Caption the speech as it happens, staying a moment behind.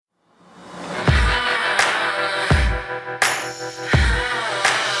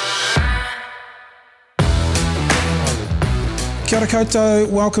Kia ora koutou,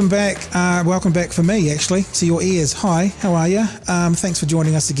 welcome back for me actually, to your ears. Hi, how are you? Thanks for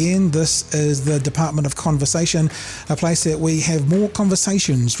joining us again. This is the Department of Conversation, a place that we have more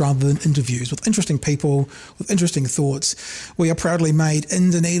conversations rather than interviews with interesting people, with interesting thoughts. We are proudly made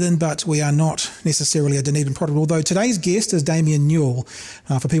in Dunedin, but we are not necessarily a Dunedin product, although today's guest is Damian NEWELL.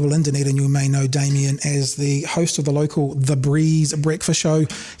 For people in Dunedin, you may know Damian as the host of the local The Breeze breakfast show.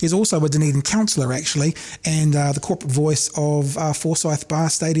 He's also a Dunedin councillor actually, and the corporate voice of Forsyth Bar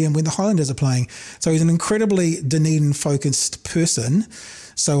Stadium when the Highlanders are playing. So he's an incredibly Dunedin-focused person.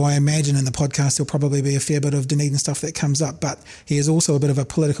 So I imagine in the podcast there'll probably be a fair bit of Dunedin stuff that comes up, but he is also a bit of a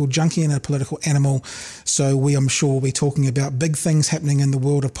political junkie and a political animal. So I'm sure we'll be talking about big things happening in the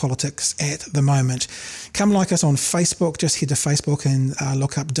world of politics at the moment. Come like us on Facebook. Just head to Facebook and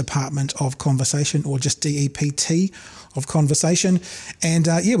look up Department of Conversation, or just DEPT of Conversation. And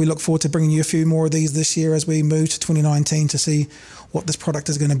we look forward to bringing you a few more of these this year as we move to 2019 to see what this product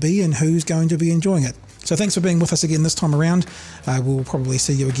is going to be and who's going to be enjoying it. So thanks for being with us again this time around. We'll probably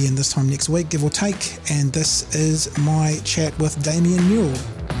see you again this time next week, give or take. And this is my chat with Damian NEWELL.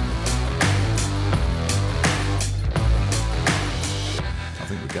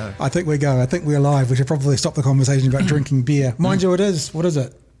 I think we're live. We should probably stop the conversation about drinking beer. Mind you, it is. What is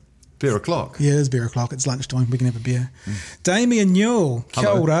it? Beer o'clock. Yeah, it is beer o'clock. It's lunchtime. We can have a beer. Damian NEWELL, kia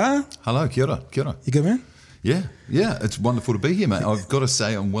ora. Hello, kia ora, kia ora. You good, man? Yeah. It's wonderful to be here, mate. I've got to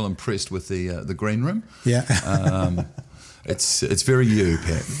say I'm well impressed with the green room. Yeah. It's very you,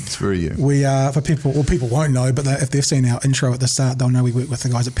 Pat. It's very you. We for people won't know, but if they've seen our intro at the start, they'll know we work with the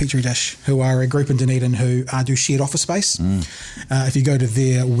guys at Petri Dish, who are a group in Dunedin who do shared office space. If you go to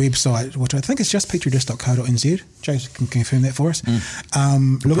their website, which I think is just petridish.co.nz, James can confirm that for us.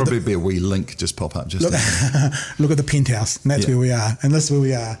 Probably be a wee link just pop up. Just look at the penthouse, and that's where we are, and this is where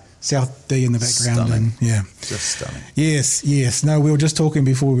we are. South D in the background. Stunning. And just stunning. Yes. No, we were just talking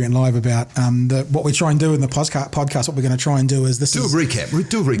before we went live about what we try and do in the podcast. What we're going to try and do is do a recap.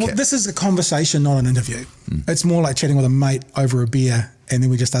 Well, this is a conversation, not an interview. It's more like chatting with a mate over a beer. And then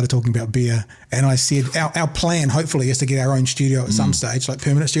we just started talking about beer. And I said our plan, hopefully, is to get our own studio at some stage, like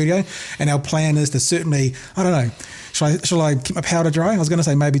permanent studio. And our plan is to certainly, I don't know, shall I keep my powder dry? I was going to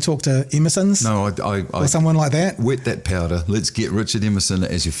say maybe talk to Emerson's. No, or someone like that. Wet that powder. Let's get Richard Emerson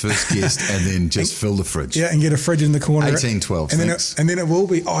as your first guest, and then just fill the fridge. Yeah, and get a fridge in the corner. 1812, and then it will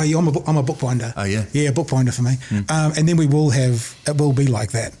be, I'm a bookbinder. Oh, yeah? Yeah, a bookbinder for me. And then it will be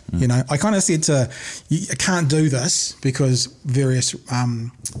like that. You know, I kind of said I can't do this because various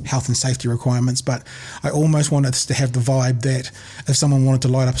health and safety requirements, but I almost wanted to have the vibe that if someone wanted to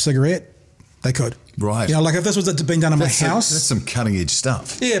light up a cigarette, they could. Right. You know, like if this was being done in my house. That's some cutting edge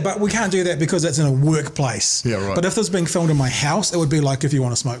stuff. Yeah, but we can't do that because it's in a workplace. Yeah, right. But if this was being filmed in my house, it would be like if you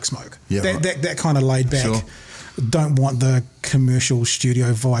want to smoke. Yeah, that kind of laid back. Sure. Don't want the commercial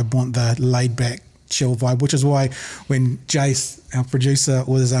studio vibe, want the laid back chill vibe, which is why when Jace, our producer,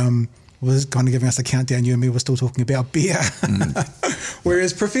 was kind of giving us a countdown, you and me were still talking about beer.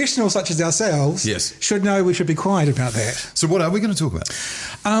 Whereas professionals such as ourselves should know we should be quiet about that. So what are we going to talk about?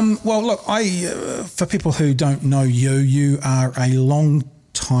 Well, look, for people who don't know you are a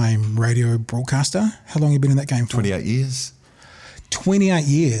long-time radio broadcaster. How long have you been in that game for? 28 years. 28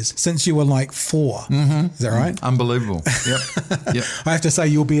 years, since you were like 4. Is that right? Unbelievable. Yep. I have to say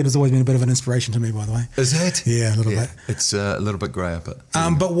your beard has always been a bit of an inspiration to me, by the way. Is it? Yeah, a little bit. It's a little bit grey up it.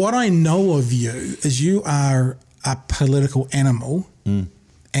 But what I know of you is you are a political animal.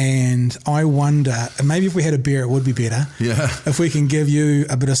 And I wonder, maybe if we had a beer, it would be better. Yeah. If we can give you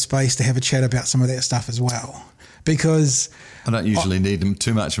a bit of space to have a chat about some of that stuff as well. Because I don't usually need them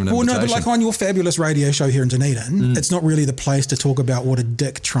too much of an invitation. Well, no, but like on your fabulous radio show here in Dunedin, it's not really the place to talk about what a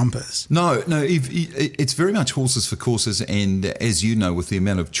dick Trump is. No, it's very much horses for courses, and as you know, with the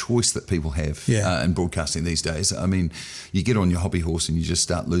amount of choice that people have in broadcasting these days, I mean, you get on your hobby horse and you just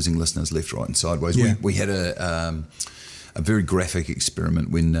start losing listeners left, right and sideways. Yeah. We had a very graphic experiment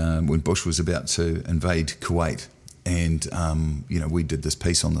when Bush was about to invade Kuwait. And we did this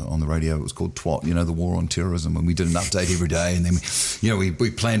piece on the radio. It was called TWAT, the war on terrorism, and we did an update every day. And then we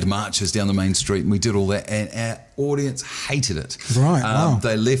planned marches down the main street, and we did all that. And our audience hated it. Right. Wow.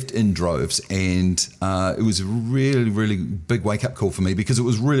 They left in droves, and it was a really, really big wake up call for me because it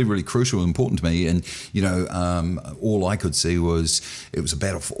was really, really crucial and important to me. And all I could see was it was a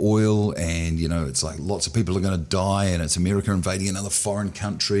battle for oil, and it's like lots of people are going to die, and it's America invading another foreign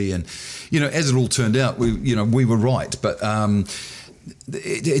country. And as it all turned out, we were right. But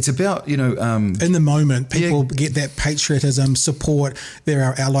it's about, in the moment, people get that patriotism, support, they're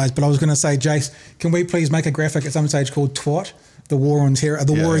our allies. But I was going to say, Jace, can we please make a graphic at some stage called TWAT? the war on terror,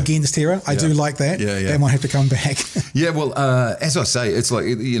 war against terror. I do like that. That might have to come back. Well, as I say, it's like,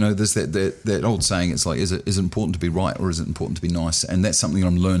 there's that old saying, it's like, is it important to be right or is it important to be nice? And that's something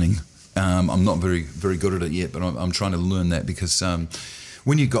I'm learning. I'm not very, very good at it yet, but I'm trying to learn that, because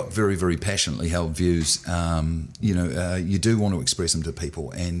when you've got very, very passionately held views, you do want to express them to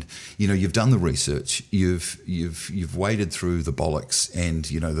people, and you've done the research, you've waded through the bollocks and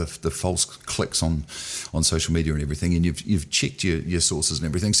the false clicks on social media and everything, and you've checked your sources and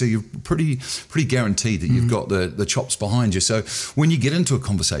everything, so you're pretty guaranteed that you've got the chops behind you. So when you get into a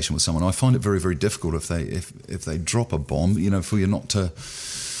conversation with someone, I find it very, very difficult if they drop a bomb, for you not to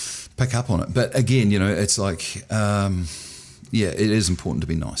pick up on it. But again, it's like. It is important to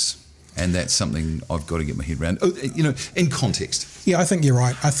be nice, and that's something I've got to get my head around. In context. Yeah, I think you're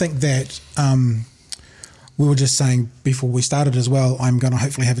right. I think that we were just saying before we started as well, I'm going to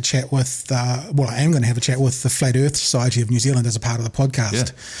hopefully have a chat with, I am going to have a chat with the Flat Earth Society of New Zealand as a part of the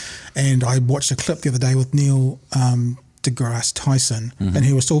podcast. Yeah. And I watched a clip the other day with Neil deGrasse Tyson, and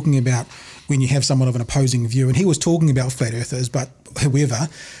he was talking about when you have someone of an opposing view, and he was talking about flat earthers, but whoever,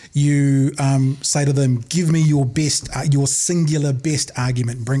 you say to them, give me your best, your singular best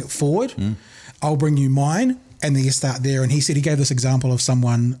argument, bring it forward. I'll bring you mine, and then you start there. And he said, he gave this example of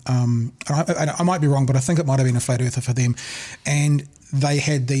someone, I might be wrong, but I think it might have been a flat earther for them, and they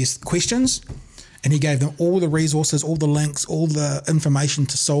had these questions, and he gave them all the resources, all the links, all the information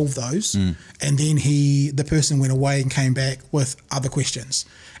to solve those. And then the person went away and came back with other questions.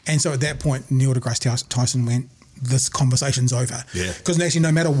 And so at that point, Neil deGrasse Tyson went, this conversation's over. Because actually,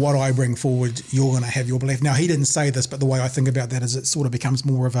 no matter what I bring forward, you're going to have your belief. Now, he didn't say this, but the way I think about that is it sort of becomes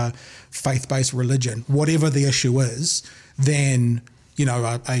more of a faith-based religion. Whatever the issue is, then,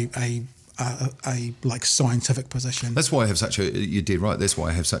 a like scientific position. That's why I have you're dead right, that's why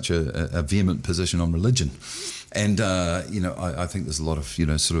I have such a vehement position on religion. And, I think there's a lot of,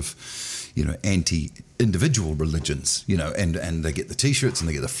 anti-individual religions, and they get the T-shirts and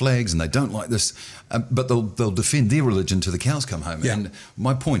they get the flags and they don't like this, but they'll defend their religion till the cows come home. Yeah. And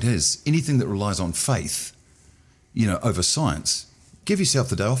my point is, anything that relies on faith, over science, give yourself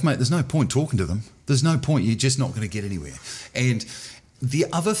the day off, mate. There's no point talking to them. There's no point. You're just not going to get anywhere. And the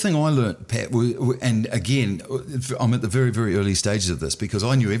other thing I learnt, Pat, and again, I'm at the very, very early stages of this because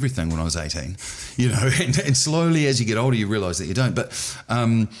I knew everything when I was 18, and slowly as you get older, you realise that you don't. But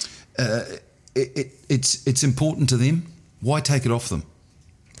it's important to them. Why take it off them?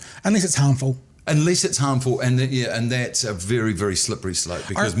 Unless it's harmful. And that's a very, very slippery slope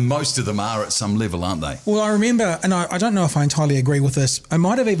because most of them are at some level, aren't they? Well, I remember, and I don't know if I entirely agree with this, it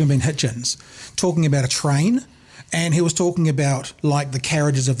might have even been Hitchens talking about a train. And he was talking about like the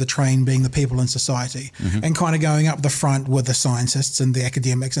carriages of the train being the people in society, and kind of going up the front with the scientists and the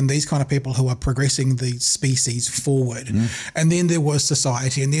academics and these kind of people who are progressing the species forward. And then there was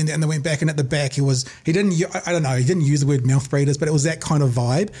society, and they went back, and at the back he didn't use the word mouth breathers, but it was that kind that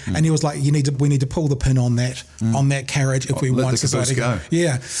vibe. And he was like, we need to pull the pin on that carriage if we want society to go.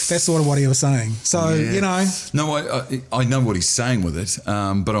 Yeah, that's sort of what he was saying. So No, I know what he's saying with it,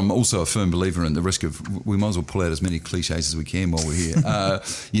 but I'm also a firm believer in the risk of we might as well pull out as many cliches as we can while we're here.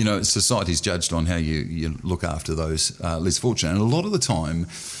 Society's judged on how you look after those less fortunate, and a lot of the time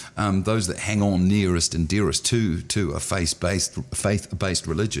those that hang on nearest and dearest to a faith-based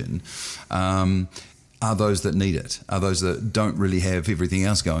religion are those that need it, are those that don't really have everything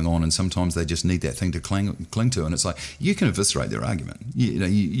else going on, and sometimes they just need that thing to cling to. And it's like, you can eviscerate their argument.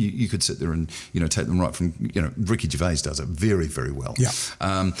 You could sit there and take them right from Ricky Gervais does it very, very well. Yeah.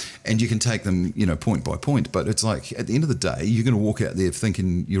 And you can take them point by point, but it's like at the end of the day, you're going to walk out there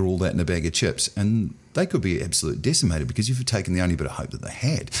thinking you're all that in a bag of chips, and they could be absolutely decimated because you've taken the only bit of hope that they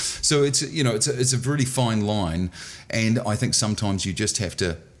had. So it's a really fine line, and I think sometimes you just have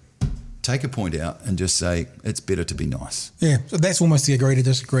to take a point out and just say it's better to be nice. Yeah, so that's almost the agree to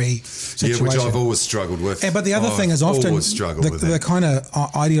disagree situation. Yeah, which I've always struggled with. But the other thing is often the kind of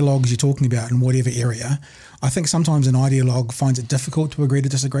ideologues you're talking about in whatever area, I think sometimes an ideologue finds it difficult to agree to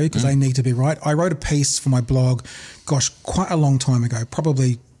disagree because they need to be right. I wrote a piece for my blog, quite a long time ago,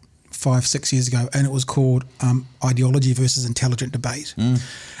 probably 5-6 years ago, and it was called Ideology versus Intelligent Debate. And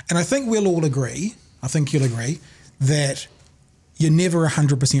I think we'll all agree, I think you'll agree, that you're never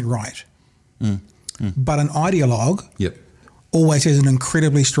 100% right. But an ideologue always has an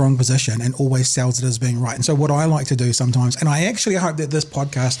incredibly strong position and always sells it as being right. And so what I like to do sometimes, and I actually hope that this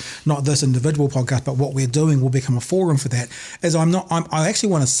podcast, not this individual podcast, but what we're doing will become a forum for that, is I actually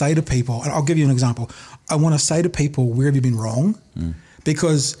want to say to people, and I'll give you an example, I want to say to people, where have you been wrong?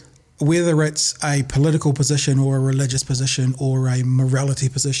 Because whether it's a political position or a religious position or a morality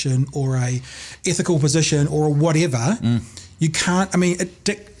position or a ethical position or whatever, you can't,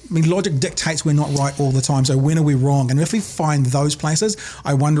 logic dictates we're not right all the time. So when are we wrong? And if we find those places,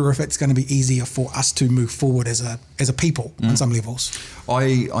 I wonder if it's going to be easier for us to move forward as a people on some levels.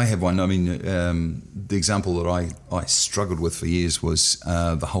 I have one. I mean, the example that I struggled with for years was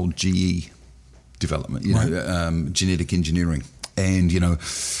the whole GE development, genetic engineering. And,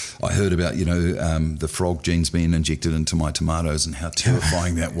 I heard about, the frog genes being injected into my tomatoes and how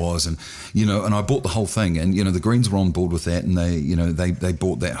terrifying that was. And, and I bought the whole thing, and, the Greens were on board with that, and they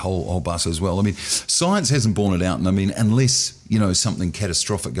bought that whole bus as well. I mean, science hasn't borne it out. And I mean, unless, something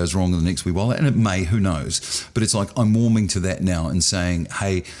catastrophic goes wrong in the next wee while, and it may, who knows? But it's like I'm warming to that now and saying,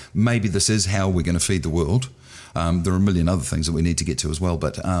 hey, maybe this is how we're going to feed the world. There are a million other things that we need to get to as well,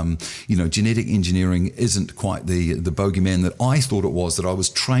 but genetic engineering isn't quite the bogeyman that I thought it was, that I was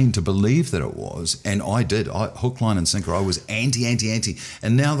trained to believe that it was, and I did. Hook, line and sinker, I was anti,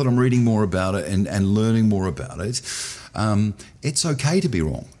 and now that I'm reading more about it and learning more about it, it's okay to be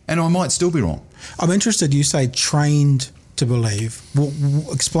wrong, and I might still be wrong. I'm interested, you say trained to believe.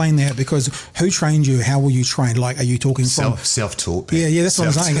 Explain that, because who trained you? How were you trained? Like, are you talking from self-taught? Yeah, that's what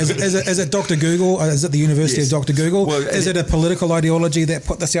I'm saying. Is it Dr. Google? Is it the University of Dr. Google? Well, is it a political ideology that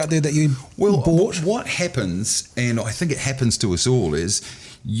put this out there that you bought? What happens, and I think it happens to us all, is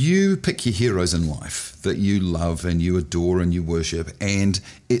you pick your heroes in life that you love and you adore and you worship, and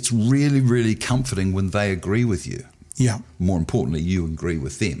it's really, really comforting when they agree with you. Yeah. More importantly, you agree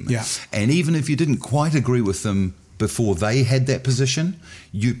with them. Yeah. And even if you didn't quite agree with them before they had that position,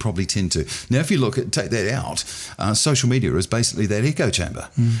 you probably tend to. Now, if you take that out, social media is basically that echo chamber,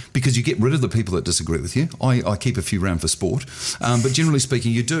 because you get rid of the people that disagree with you. I keep a few around for sport, but generally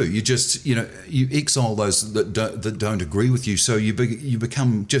speaking, you do. You just, you exile those that don't agree with you, so you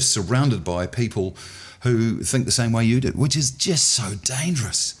become just surrounded by people who think the same way you do, which is just so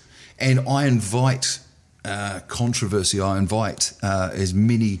dangerous. And I invite controversy. I invite as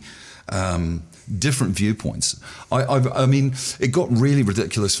many different viewpoints. I mean, it got really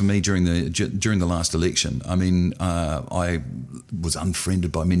ridiculous for me during the last election. I mean, I was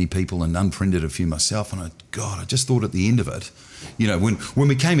unfriended by many people and unfriended a few myself, and I just thought at the end of it, when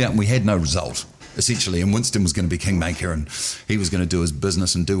we came out and we had no result, essentially, and Winston was going to be kingmaker and he was going to do his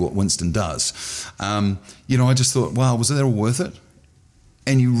business and do what Winston does, I just thought, wow, was that all worth it?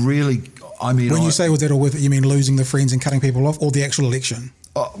 And you really, I mean... When you say was that all worth it, you mean losing the friends and cutting people off, or the actual election?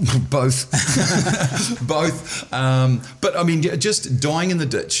 Both. But I mean, just dying in the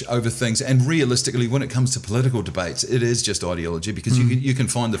ditch over things. And realistically, when it comes to political debates, it is just ideology, because you can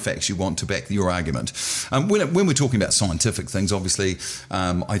find the facts you want to back your argument. When we're talking about scientific things, obviously,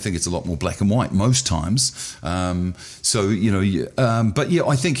 I think it's a lot more black and white most times. But yeah,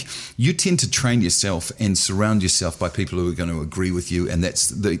 I think you tend to train yourself and surround yourself by people who are going to agree with you, and that's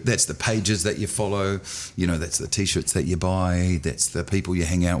the pages that you follow. That's the T-shirts that you buy. That's the people you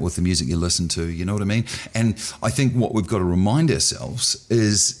hang out with, the music you listen to, you know what I mean? And I think what we've got to remind ourselves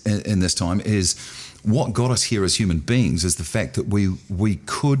is, in this time, is what got us here as human beings is the fact that we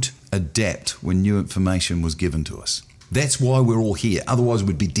could adapt when new information was given to us. That's why we're all here. Otherwise,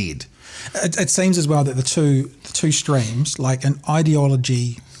 we'd be dead. It seems as well that the two streams, like an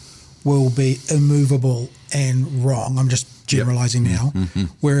ideology, will be immovable and wrong. I'm just generalizing now. Mm-hmm.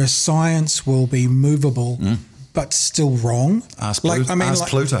 Whereas science will be movable, but still wrong. Ask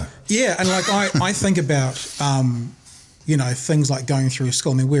Pluto. Yeah, and I think about, things like going through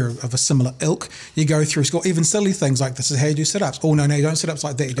school. I mean, we're of a similar ilk. You go through school, even silly things like, this is how you do sit-ups. Oh, no, you don't sit-ups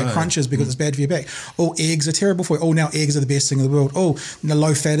like that. You do crunches because it's bad for your back. Oh, eggs are terrible for you. Oh, now eggs are the best thing in the world. Oh,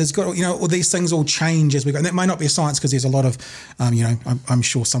 low fat is good. All these things all change as we go. And that may not be science, because there's a lot of, I'm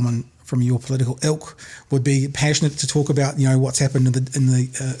sure someone from your political ilk would be passionate to talk about, what's happened in the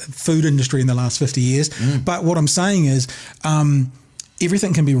food industry in the last 50 years. But what I'm saying is,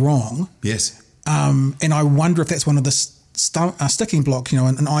 everything can be wrong. Yes. And I wonder if that's one of the sticking blocks, an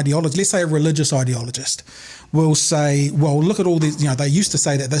ideologist. Let's say a religious ideologist will say, well, look at all these, they used to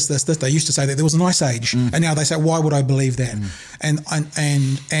say that this, they used to say that there was an ice age, and now they say, why would I believe that?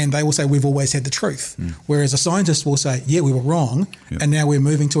 And they will say, we've always had the truth. Whereas a scientist will say, yeah, we were wrong, and now we're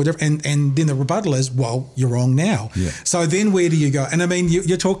moving to a different, and then the rebuttal is, well, you're wrong now. Yeah. So then where do you go? And I mean,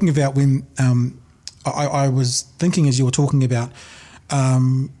 you're talking about when, I was thinking as you were talking about,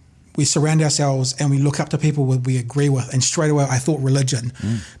 we surround ourselves and we look up to people we agree with, and straight away I thought religion,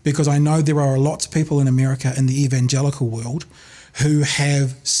 because I know there are lots of people in America in the evangelical world who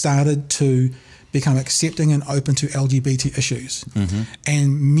have started to become accepting and open to LGBT issues,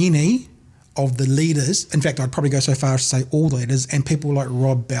 and many of the leaders, in fact, I'd probably go so far as to say all the leaders, and people like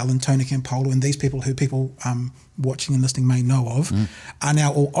Rob Bell and Tony Campolo and these people who people watching and listening may know of, are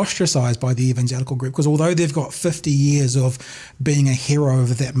now all ostracised by the evangelical group, because although they've got 50 years of being a hero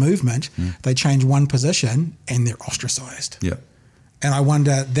of that movement, they change one position and they're ostracised. Yeah. And I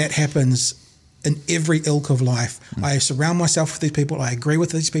wonder, that happens in every ilk of life. I surround myself with these people, I agree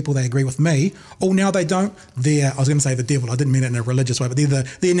with these people, they agree with me. Oh, now they don't. I was going to say the devil, I didn't mean it in a religious way, but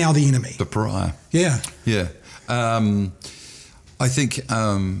they're now the enemy. The pariah. Yeah. Yeah. I think,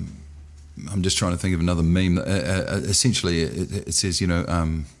 I'm just trying to think of another meme. Essentially, it says,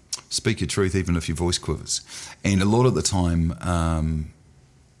 speak your truth even if your voice quivers. And a lot of the time,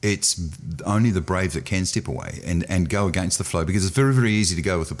 it's only the brave that can step away and go against the flow, because it's very, very easy to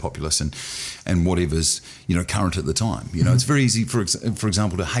go with the populace and whatever's current at the time. It's very easy, for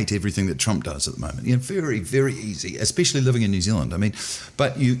example, to hate everything that Trump does at the moment. Very, very easy, especially living in New Zealand. I mean,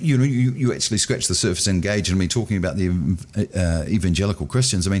 but you actually scratch the surface and engage. Talking about the evangelical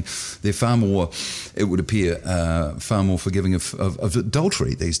Christians, I mean, they're far more, it would appear, far more forgiving of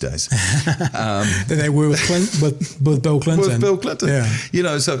adultery these days than they were with Bill Clinton. With Bill Clinton,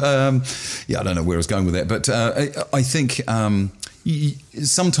 yeah. So I don't know where I was going with that, but I think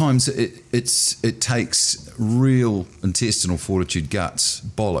sometimes it takes real intestinal fortitude, guts,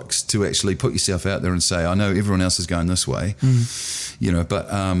 bollocks to actually put yourself out there and say, I know everyone else is going this way,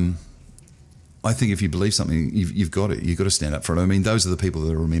 but I think if you believe something, you've got it. You've got to stand up for it. I mean, those are the people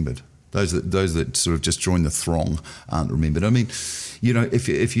that are remembered. Those that sort of just join the throng aren't remembered. I mean,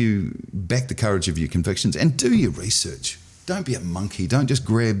 if you back the courage of your convictions and do your research. Don't be a monkey. Don't just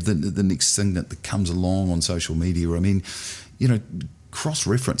grab the next thing that comes along on social media. I mean,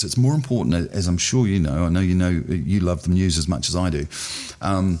 cross-reference. It's more important, as I'm sure you know. I know you love the news as much as I do.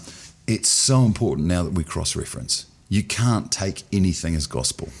 It's so important now that we cross-reference. You can't take anything as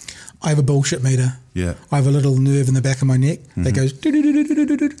gospel. I have a bullshit meter. Yeah. I have a little nerve in the back of my neck that goes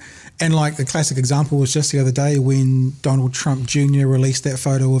do-do-do-do-do-do-do. And like the classic example was just the other day when Donald Trump Jr. released that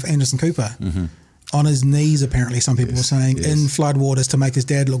photo of Anderson Cooper. On his knees, apparently, some people were saying, in floodwaters to make his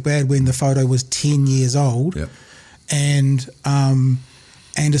dad look bad, when the photo was 10 years old. Yep. And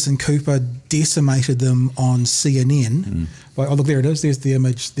Anderson Cooper decimated them on CNN. Oh, look, there it is. There's the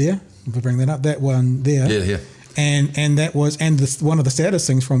image there. If I bring that up, that one there. Yeah. And that was, one of the saddest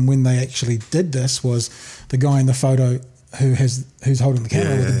things from when they actually did this was the guy in the photo who's holding the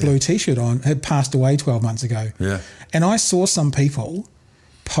camera with the blue T-shirt on had passed away 12 months ago. Yeah. And I saw some people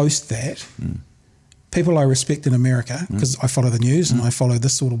post that. People I respect in America, because I follow the news and I follow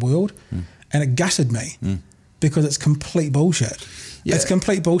this sort of world, and it gutted me because it's complete bullshit. Yeah. It's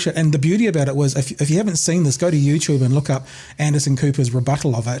complete bullshit. And the beauty about it was, if you haven't seen this, go to YouTube and look up Anderson Cooper's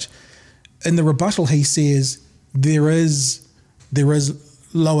rebuttal of it. In the rebuttal, he says there is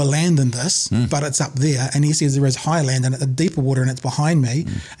lower land than this, but it's up there. And he says there is high land and it's deeper water and it's behind me.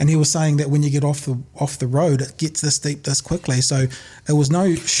 And he was saying that when you get off the road, it gets this deep this quickly. So it was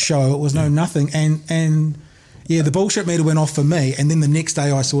no show, it was no nothing. And the bullshit meter went off for me. And then the next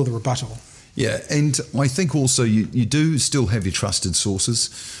day I saw the rebuttal. Yeah, and I think also you do still have your trusted sources.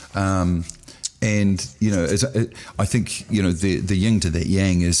 And, I think, the yin to that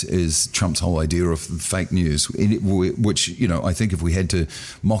yang is Trump's whole idea of fake news, which, I think if we had to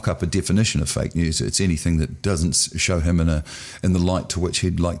mock up a definition of fake news, it's anything that doesn't show him in the light to which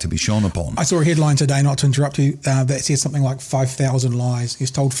he'd like to be shone upon. I saw a headline today, not to interrupt you, that says something like 5,000 lies. He's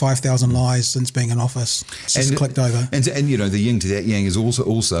told 5,000 lies since being in office. It's just clicked over. And the yin to that yang is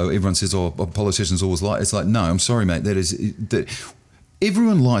also everyone says, politicians always lie. It's like, no, I'm sorry, mate. That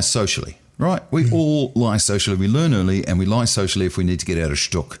everyone lies socially. Right, we all lie socially. We learn early, and we lie socially if we need to get out of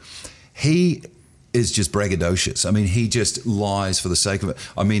shtuck. He is just braggadocious. I mean, he just lies for the sake of it.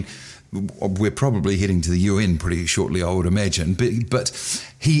 I mean, we're probably heading to the UN pretty shortly, I would imagine. But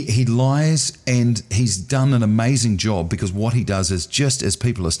he lies, and he's done an amazing job, because what he does is, just as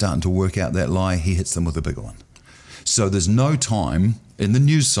people are starting to work out that lie, he hits them with a bigger one. So there's no time in the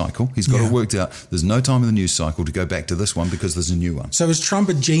news cycle. He's got it worked out. There's no time in the news cycle to go back to this one because there's a new one. So is Trump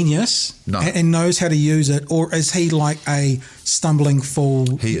a genius No. and knows how to use it, or is he like a stumbling fool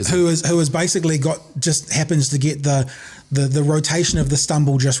who is basically just happens to get the rotation of the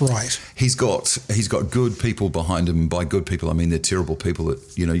stumble just right? He's got good people behind him. By good people, I mean they're terrible people that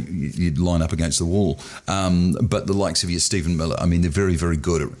you'd line up against the wall. But the likes of Stephen Miller, I mean they're very, very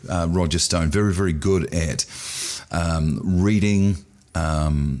good at Roger Stone, very, very good at reading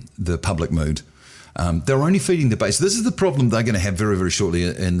the public mood. They're only feeding their base. This is the problem they're going to have very, very shortly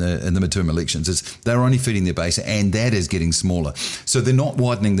in the midterm elections, is they're only feeding their base, and that is getting smaller. So they're not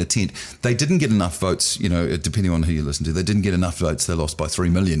widening the tent. They didn't get enough votes, depending on who you listen to. They didn't get enough votes. They lost by 3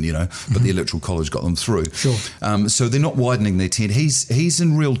 million, but the Electoral College got them through. Sure. So they're not widening their tent. He's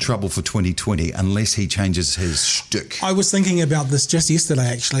in real trouble for 2020 unless he changes his shtick. I was thinking about this just yesterday,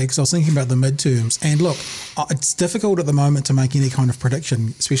 actually, because I was thinking about the midterms. And look, it's difficult at the moment to make any kind of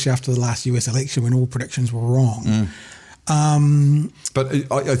prediction, especially after the last US election when all predictions were wrong.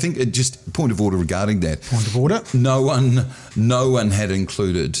 But I think just point of order regarding that. Point of order. No one had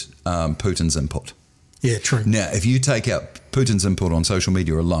included Putin's input. Yeah, true. Now, if you take out Putin's input on social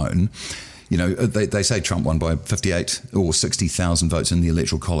media alone, they say Trump won by 58 or 60,000 votes in the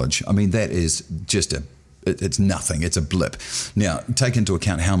Electoral College. I mean, that is just it's nothing. It's a blip. Now, take into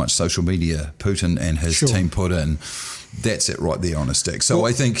account how much social media Putin and his team put in. That's it right there on a stick. So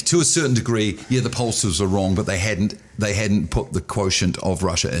I think to a certain degree, the pollsters are wrong, but they hadn't put the quotient of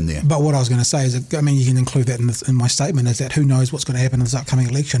Russia in there. But what I was going to say is, you can include that in my statement, is that who knows what's going to happen in this upcoming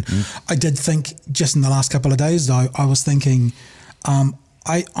election. I did think just in the last couple of days, though, I was thinking,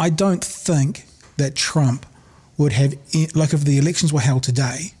 I don't think that Trump would have, like if the elections were held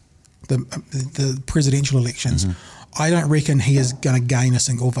today, the presidential elections, I don't reckon he is going to gain a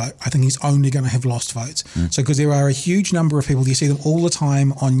single vote. I think he's only going to have lost votes. So because there are a huge number of people, you see them all the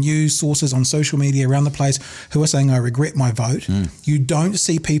time on news sources, on social media, around the place, who are saying, I regret my vote. You don't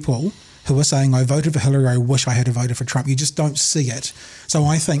see people who are saying, I voted for Hillary, I wish I had voted for Trump. You just don't see it. So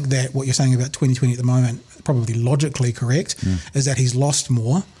I think that what you're saying about 2020 at the moment, probably logically correct, is that he's lost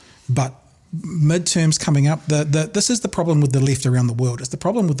more, but midterms coming up, this is the problem with the left around the world. It's the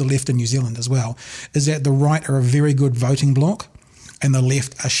problem with the left in New Zealand as well, is that the right are a very good voting bloc and the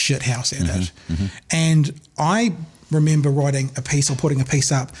left are shithouse at it. And I remember writing a piece or putting a piece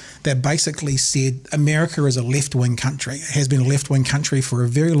up that basically said America is a left-wing country. It has been a left-wing country for a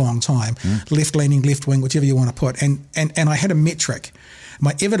very long time, left-leaning, left-wing, whichever you want to put. And I had a metric.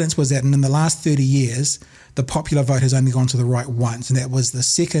 My evidence was that in the last 30 years, the popular vote has only gone to the right once, and that was the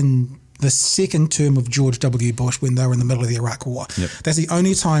second term of George W. Bush when they were in the middle of the Iraq War. That's the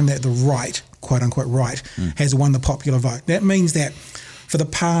only time that the right, quote unquote right, has won the popular vote. That means that for the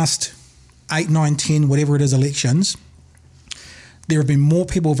past 8, 9, 10, whatever it is, elections, there have been more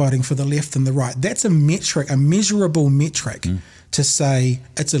people voting for the left than the right. That's a metric, a measurable metric to say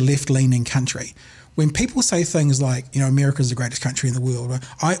it's a left-leaning country. When people say things like, America's the greatest country in the world,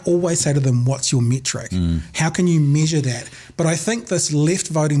 I always say to them, what's your metric? How can you measure that? But I think this left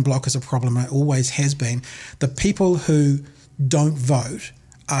voting bloc is a problem. It always has been. The people who don't vote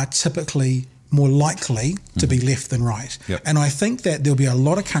are typically more likely to be left than right. And I think that there'll be a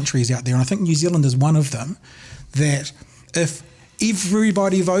lot of countries out there, and I think New Zealand is one of them, that if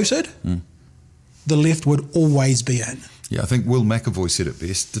everybody voted, the left would always be in. Yeah, I think Will McAvoy said it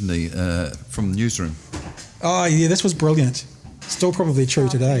best, didn't he, from the newsroom? Oh, yeah, this was brilliant. Still probably true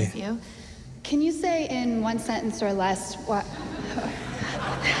today. Can you say in one sentence or less what...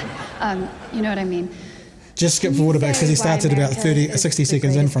 you know what I mean? Just skip forward a bit because he started about 60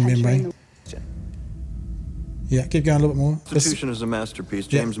 seconds in from memory. Yeah, keep going a little bit more. The Constitution is a masterpiece.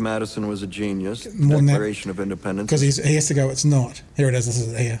 James Madison was a genius. More than Declaration of Independence. Because he has to go, it's not. Here it is, this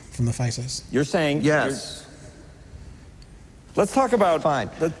is it here, from the faces. You're saying... Yes. Let's talk about... Fine.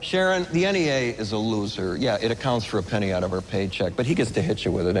 Sharon, the NEA is a loser. Yeah, it accounts for a penny out of our paycheck, but he gets to hit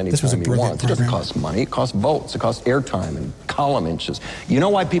you with it anytime he wants. It doesn't cost money. It costs votes. It costs airtime and column inches. You know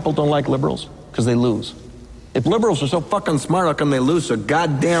why people don't like liberals? Because they lose. If liberals are so fucking smart, how come they lose so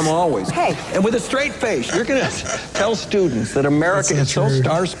goddamn always? Hey, and with a straight face, you're going to tell students that America is so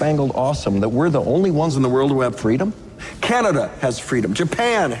star-spangled awesome that we're the only ones in the world who have freedom? Canada has freedom.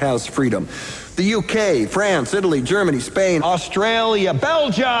 Japan has freedom. The UK, France, Italy, Germany, Spain, Australia,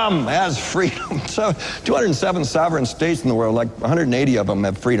 Belgium has freedom. So 207 sovereign states in the world, like 180 of them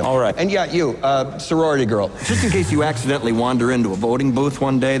have freedom. All right. And yeah, you, sorority girl, just in case you accidentally wander into a voting booth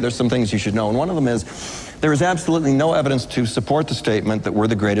one day, there's some things you should know. And one of them is, there is absolutely no evidence to support the statement that we're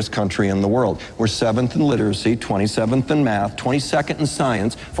the greatest country in the world. We're 7th in literacy, 27th in math, 22nd in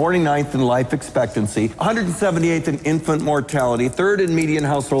science, 49th in life expectancy, 178th in infant mortality, 3rd in median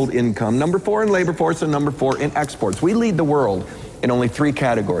household income, number 4 in labor force, and number 4 in exports. We lead the world in only 3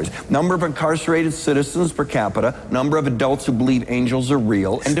 categories: number of incarcerated citizens per capita, number of adults who believe angels are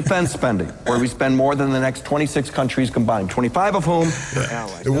real, and defense spending, where we spend more than the next 26 countries combined, 25 of whom are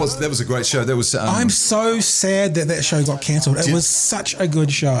allies. That was a great show. That was. I'm so sad that show got cancelled. It was such a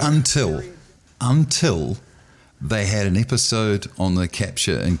good show. Until they had an episode on the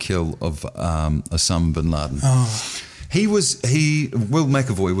capture and kill of Osama bin Laden. Will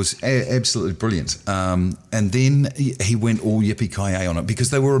McAvoy was absolutely brilliant. And then he went all yippee-ki-yay on it because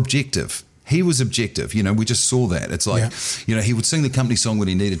they were objective. He was objective. We just saw that. It's like, he would sing the company song when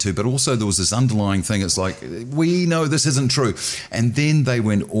he needed to, but also there was this underlying thing. It's like, we know this isn't true. And then they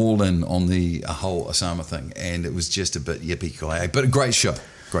went all in on the whole Osama thing, and it was just a bit yippee-ki-yay, but a great show.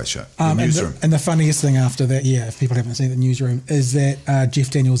 Great show. The Newsroom. And the funniest thing after that, if people haven't seen The Newsroom, is that Jeff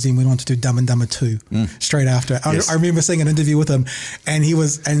Daniels then went on to do Dumb and Dumber 2 straight after. Yes. I remember seeing an interview with him, and he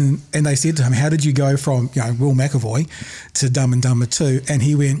was, and they said to him, how did you go from Will McAvoy to Dumb and Dumber 2? And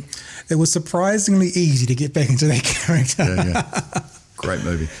he went, it was surprisingly easy to get back into that character. Yeah. Great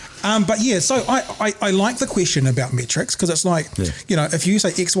movie. So I like the question about metrics, because it's like, if you say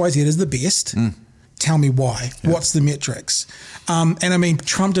XYZ is the best, tell me why. Yeah. What's the metrics? And I mean,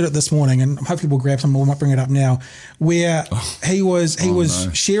 Trump did it this morning, and hopefully we'll grab some. We might bring it up now, where he was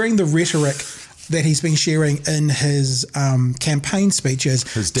sharing the rhetoric that he's been sharing in his campaign speeches.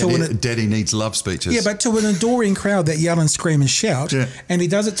 His daddy needs love speeches. Yeah, but to an adoring crowd that yell and scream and shout. Yeah. And he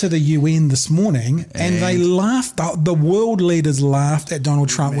does it to the UN this morning, and they laughed. The world leaders laughed at Donald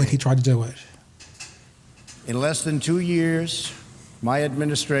Trump when he tried to do it. In less than 2 years, my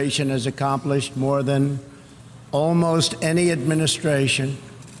administration has accomplished more than almost any administration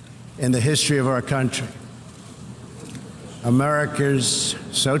in the history of our country. America's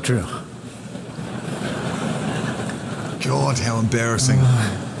so true. God, how embarrassing.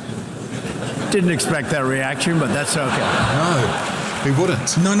 Didn't expect that reaction, but that's okay. No, he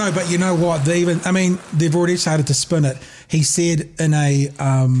wouldn't. No, but you know what? They've already started to spin it. He said in a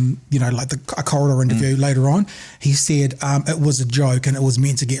corridor interview later on, he said it was a joke and it was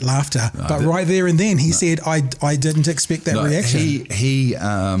meant to get laughter. But right there and then he said, I didn't expect that reaction.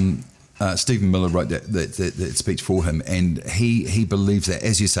 Stephen Miller wrote that speech for him, and he believes that,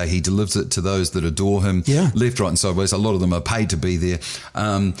 as you say, he delivers it to those that adore him, left, right and sideways. A lot of them are paid to be there.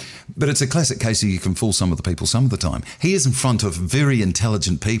 But it's a classic case of you can fool some of the people some of the time. He is in front of very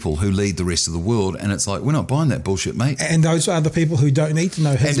intelligent people who lead the rest of the world, and it's like, we're not buying that bullshit, mate. And those are the people who don't need to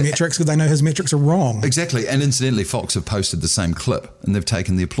know his metrics because they know his metrics are wrong. Exactly. And incidentally, Fox have posted the same clip, and they've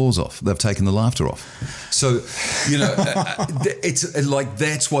taken the applause off. They've taken the laughter off. So, it's like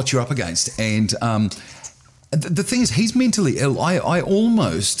that's what you're up against. And the thing is, he's mentally ill. I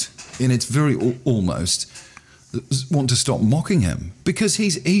almost, and it's very almost, want to stop mocking him because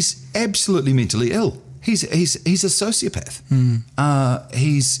he's absolutely mentally ill. He's a sociopath.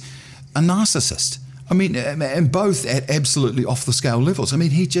 He's a narcissist. I mean, and both at absolutely off the scale levels. I mean,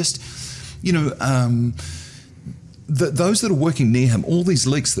 he just, those that are working near him, all these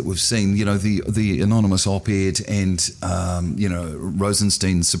leaks that we've seen, the anonymous op-ed and,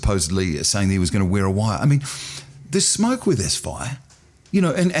 Rosenstein supposedly saying that he was going to wear a wire. I mean, there's smoke where there's fire,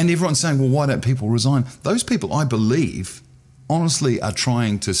 and everyone's saying, well, why don't people resign? Those people, I believe, honestly are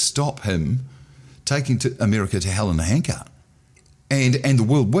trying to stop him taking to America to hell in a handcart. And the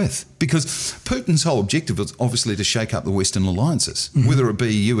world with, because Putin's whole objective is obviously to shake up the Western alliances, whether it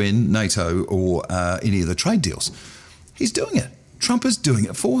be UN, NATO, or any of the trade deals. He's doing it. Trump is doing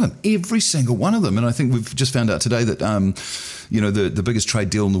it for him, every single one of them. And I think we've just found out today that, the biggest trade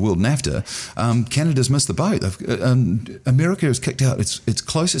deal in the world, NAFTA, Canada's missed the boat. America has kicked out its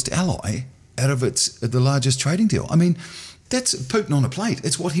closest ally out of the largest trading deal. I mean, that's Putin on a plate.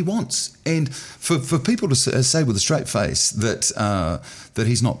 It's what he wants. And for people to say with a straight face that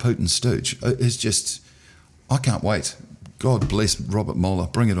he's not Putin's stooge is just, I can't wait. God bless Robert Mueller.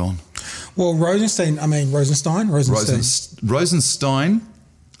 Bring it on. Well, Rosenstein, I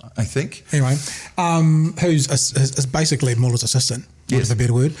think. Anyway, who's basically Mueller's assistant, is a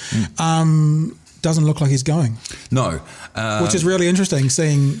better word, doesn't look like he's going. No. Which is really interesting,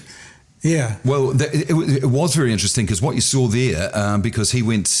 seeing... Yeah. Well, it was very interesting because what you saw there, because he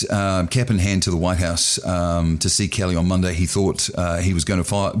went cap in hand to the White House to see Kelly on Monday, he thought he was going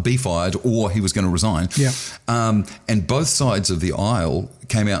to be fired or he was going to resign. Yeah. And both sides of the aisle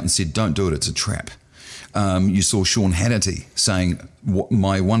came out and said, don't do it, it's a trap. You saw Sean Hannity saying,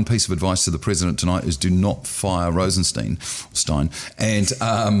 my one piece of advice to the president tonight is do not fire Rosenstein.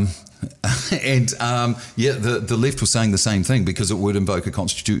 The left was saying the same thing because it would invoke a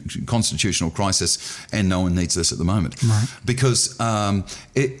constitutional crisis, and no one needs this at the moment. Right. Because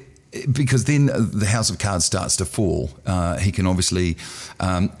because then the house of cards starts to fall. He can obviously,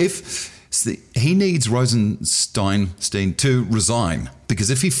 he needs Rosenstein to resign, because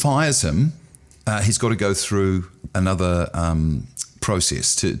if he fires him, he's got to go through another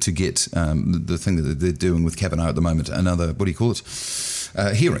process to get the thing that they're doing with Kavanaugh at the moment, another, what do you call it?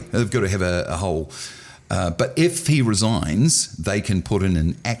 Hearing. They've got to have a whole... but if he resigns, they can put in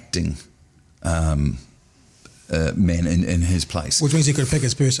an acting man in his place. Which means he could pick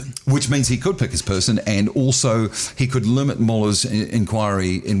his person. Which means he could pick his person, and also he could limit Muller's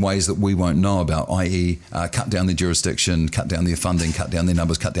inquiry in ways that we won't know about, i.e. Cut down their jurisdiction, cut down their funding, cut down their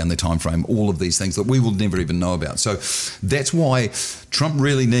numbers, cut down their time frame, all of these things that we will never even know about. So that's why Trump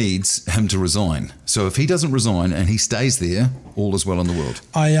really needs him to resign. So if he doesn't resign and he stays there, all is well in the world.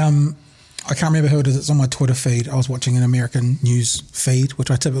 I can't remember who it is. It's on my Twitter feed. I was watching an American news feed,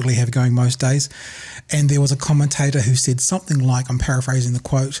 which I typically have going most days, and there was a commentator who said something like, I'm paraphrasing the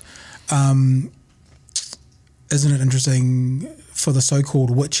quote, isn't it interesting for the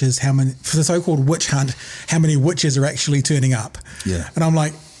so-called witches, for the so-called witch hunt, how many witches are actually turning up? Yeah. And I'm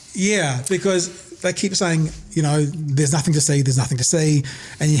like, yeah, because they keep saying, there's nothing to see,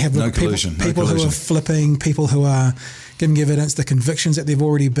 and you have people who are flipping, people who are giving evidence, the convictions that they've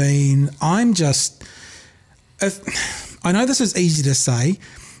already been. I know this is easy to say,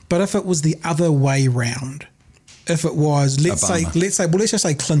 but if it was the other way round, if it was, let's just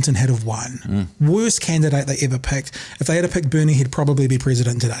say Clinton had have won, worst candidate they ever picked. If they had picked Bernie, he'd probably be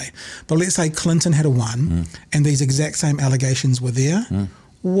president today. But let's say Clinton had won, and these exact same allegations were there.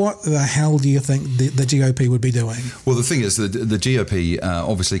 What the hell do you think the GOP would be doing? Well, the thing is, the GOP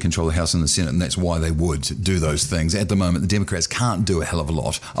obviously control the House and the Senate, and that's why they would do those things. At the moment, the Democrats can't do a hell of a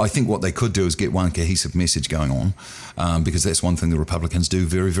lot. I think what they could do is get one cohesive message going on, because that's one thing the Republicans do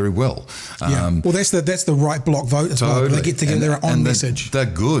very, very well. Well, that's the right bloc vote as well. They get together their own message. They're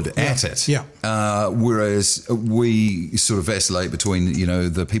good at it. Yeah. Whereas we sort of vacillate between,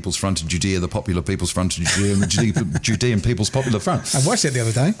 the People's Front of Judea, the Popular People's Front of Judea, and the Judean People's Popular Front. I watched that the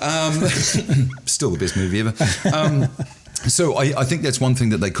other day. Still the best movie ever. So I think that's one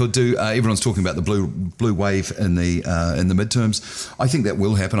thing that they could do. Everyone's talking about the blue wave in the midterms. I think that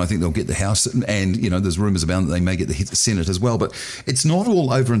will happen. I think they'll get the House, and there's rumours about that they may get the Senate as well. But it's not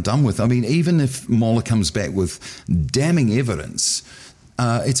all over and done with. I mean, even if Mueller comes back with damning evidence,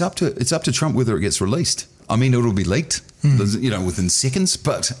 it's up to Trump whether it gets released. I mean, it'll be leaked, within seconds,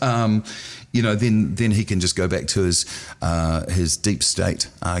 but then he can just go back to his deep state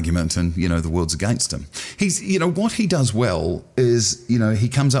argument, and the world's against him. He's what he does well is he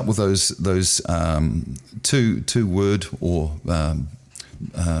comes up with those two word or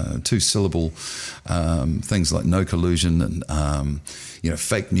two syllable things like no collusion and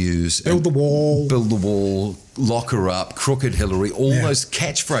fake news, build the wall, lock her up, crooked Hillary, all those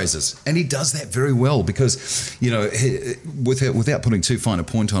catchphrases, and he does that very well because without putting too fine a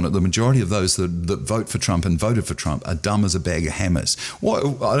point on it, the majority of those that vote for Trump and voted for Trump are dumb as a bag of hammers. I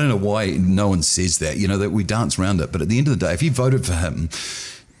don't know why no one says that. That we dance around it, but at the end of the day, if you voted for him,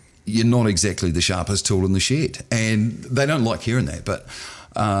 you're not exactly the sharpest tool in the shed, and they don't like hearing that. But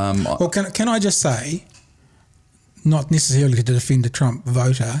well, can I just say, not necessarily to defend a Trump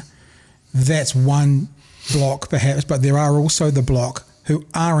voter, that's one block perhaps, but there are also the block who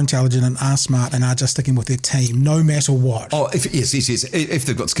are intelligent and are smart and are just sticking with their team no matter what. Oh, yes. If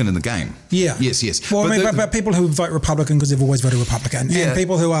they've got skin in the game. Yeah. Yes. Well, but people who vote Republican because they've always voted Republican, and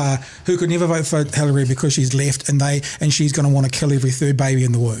people who could never vote for Hillary because she's left and she's going to want to kill every third baby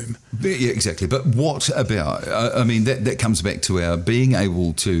in the womb. Yeah, exactly. But what about? That comes back to our being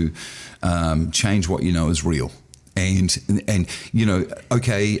able to change what you know is real. And if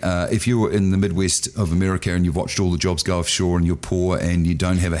you were in the Midwest of America and you've watched all the jobs go offshore and you're poor and you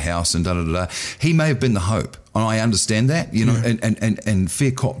don't have a house and he may have been the hope. And I understand that, and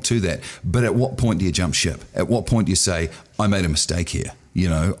fair cop to that. But at what point do you jump ship? At what point do you say, I made a mistake here?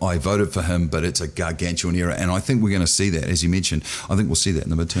 I voted for him, but it's a gargantuan error. And I think we're going to see that, as you mentioned. I think we'll see that in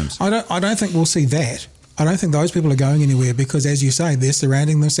the midterms. I don't think we'll see that. I don't think those people are going anywhere because, as you say, they're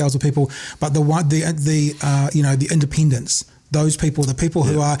surrounding themselves with people. But the independents, those people, the people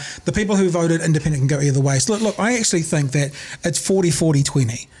who voted independent can go either way. So look, I actually think that it's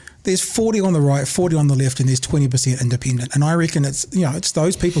 40-40-20. There's 40 on the right, 40 on the left, and there's 20% independent. And I reckon it's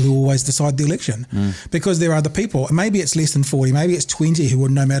those people who always decide the election because there are the people, maybe it's less than 40, maybe it's 20 who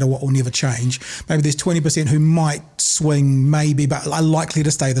would no matter what will never change. Maybe there's 20% who might swing, maybe, but are likely to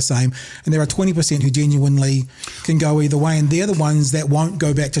stay the same. And there are 20% who genuinely can go either way. And they're the ones that won't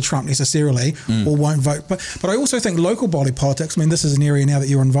go back to Trump necessarily or won't vote. But I also think local body politics, this is an area now that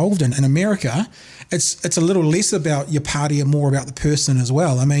you're involved in America, it's a little less about your party and more about the person as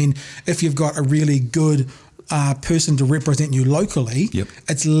well. If you've got a really good person to represent you locally,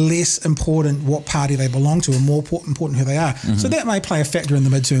 it's less important what party they belong to and more important who they are. Mm-hmm. So that may play a factor in the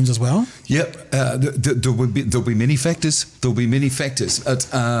midterms as well. Yep. There'll be many factors. But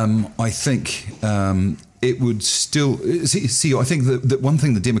I think it would still see. I think that one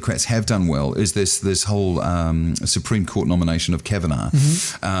thing the Democrats have done well is this whole Supreme Court nomination of Kavanaugh.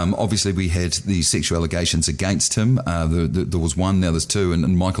 Obviously, we had the sexual allegations against him. There was one, now there's two,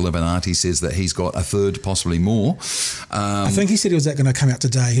 and Michael Avenatti says that he's got a third, possibly more. I think he said that going to come out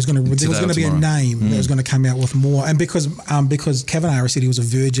today. There was going to be a name that was going to come out with more, and because Kavanaugh said he was a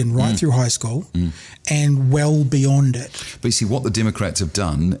virgin right through high school and well beyond it. But you see what the Democrats have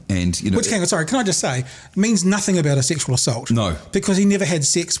done, and which can I just say means nothing about a sexual assault. No, because he never had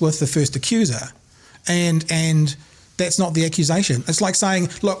sex with the first accuser, and that's not the accusation. It's like saying,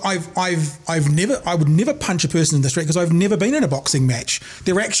 look, I would never punch a person in the street because I've never been in a boxing match.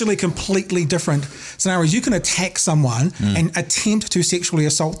 They're actually completely different scenarios. You can attack someone and attempt to sexually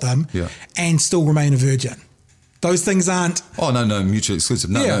assault them and still remain a virgin. Those things aren't... Oh, no, mutually exclusive.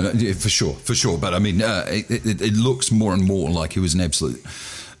 No, for sure. But I mean, it looks more and more like he was an absolute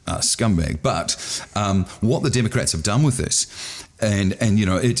scumbag. But what the Democrats have done with this, and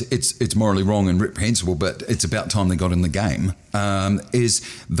it's morally wrong and reprehensible, but it's about time they got in the game, is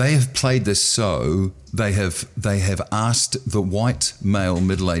they have played this so they have asked the white male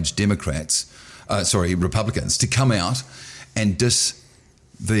middle-aged Republicans to come out and diss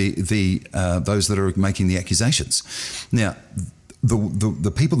those that are making the accusations. Now,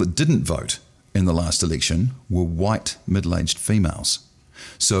 the people that didn't vote in the last election were white middle-aged females.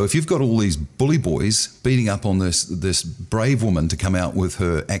 So if you've got all these bully boys beating up on this brave woman to come out with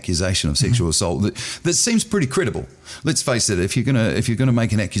her accusation of sexual assault, that seems pretty credible. Let's face it, if you're gonna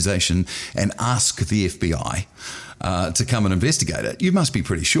make an accusation and ask the FBI to come and investigate it, you must be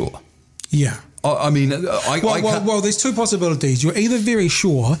pretty sure. Yeah. Well, there's two possibilities. You're either very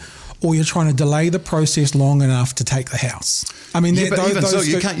sure, or you're trying to delay the process long enough to take the house. I mean, you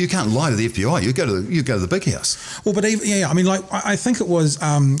can't lie to the FBI. You go to the big house. Well, but I think it was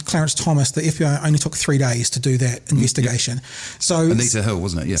Clarence Thomas. The FBI only took 3 days to do that investigation. So Anita Hill,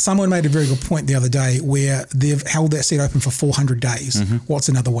 wasn't it? Yeah. Someone made a very good point the other day where they've held that seat open for 400 days. What's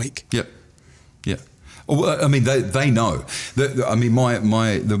another week? Yep. Yeah. Well, I mean, they know. I mean,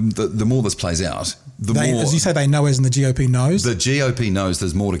 the more this plays out, the more... As you say, they know, as in the GOP knows? The GOP knows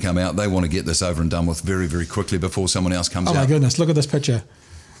there's more to come out. They want to get this over and done with very, very quickly before someone else comes out. Oh, my goodness. Look at this picture.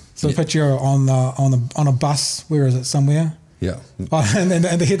 It's a picture on a bus. Where is it? Somewhere? Yeah. Oh, and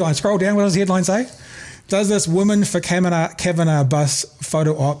the headline. Scroll down. What does the headline say? Does this woman for Kavanaugh bus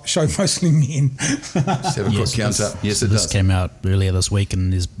photo op show mostly men? Just have a quick count up. Yes, it does. This came out earlier this week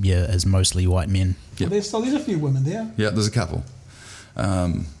and is mostly white men. Yep. There's a few women there. Yeah, there's a couple. I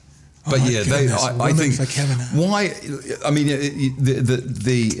think why? I mean,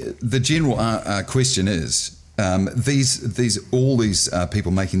 the general question is all these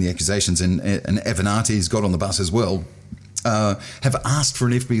people making the accusations, and Avenatti's got on the bus as well. Have asked for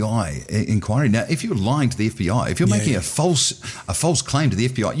an FBI inquiry. Now, if you're lying to the FBI, if you're making a false claim to the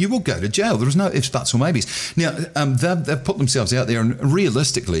FBI, you will go to jail. There is no ifs, buts, or maybes. Now, they've put themselves out there, and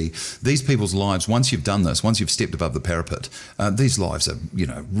realistically, these people's lives, once you've done this, once you've stepped above the parapet, these lives are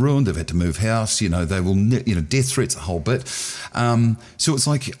ruined. They've had to move house. They will death threats, a whole bit. So it's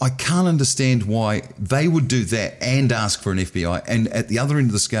like, I can't understand why they would do that and ask for an FBI. And at the other end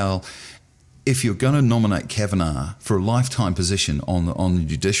of the scale, if you're going to nominate Kavanaugh for a lifetime position on the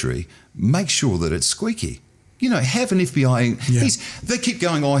judiciary, make sure that it's squeaky. Have an FBI. Yeah. They keep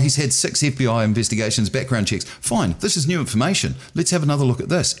going, he's had 6 FBI investigations, background checks. Fine, this is new information. Let's have another look at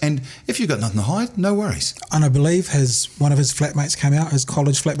this. And if you've got nothing to hide, no worries. And I believe one of his flatmates came out, his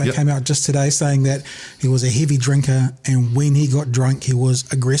college flatmate came out just today saying that he was a heavy drinker, and when he got drunk, he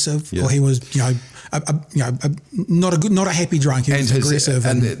was aggressive, or he was, not a happy drunk. He was aggressive.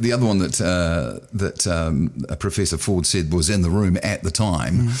 And the other one that Professor Ford said was in the room at the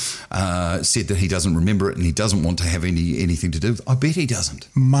time said that he doesn't remember it and he doesn't want to have anything to do with it. I bet he doesn't.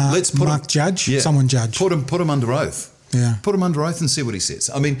 Someone judge. Put him under oath. Yeah. Put him under oath and see what he says.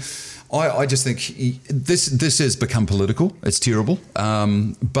 I mean, I just think this has become political. It's terrible.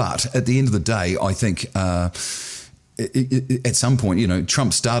 But at the end of the day, I think at some point,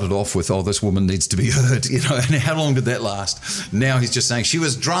 Trump started off with, this woman needs to be heard, and how long did that last? Now he's just saying she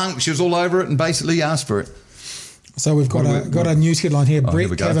was drunk, she was all over it, and basically asked for it. So we've got a news headline here.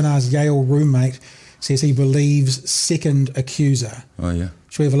 Brett Kavanaugh's Yale roommate says he believes second accuser. Oh, yeah.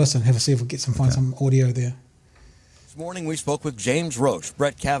 Should we have a listen? See if we can find some audio there. This morning we spoke with James Roach,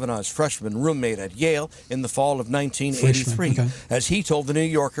 Brett Kavanaugh's freshman roommate at Yale in the fall of 1983, as he told The New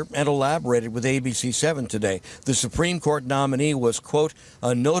Yorker and elaborated with ABC7 today. The Supreme Court nominee was, quote,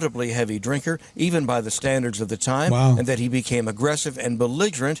 a notably heavy drinker, even by the standards of the time, and that he became aggressive and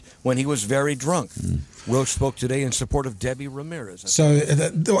belligerent when he was very drunk. Roach spoke today in support of Debbie Ramirez. So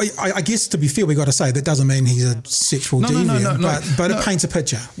I guess, to be fair, we got to say that doesn't mean he's a sexual deviant, but it paints a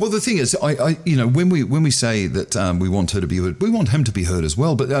picture. Well, the thing is, when we say that we want her to be heard, we want him to be heard as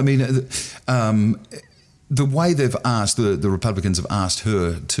well. But I mean, the way they've asked, the Republicans have asked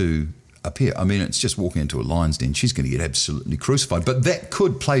her to appear, I mean, it's just walking into a lion's den. She's going to get absolutely crucified. But that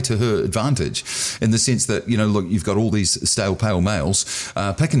could play to her advantage in the sense that, look, you've got all these stale, pale males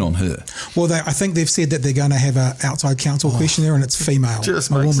picking on her. Well, I think they've said that they're going to have an outside counsel questionnaire, and it's female. Just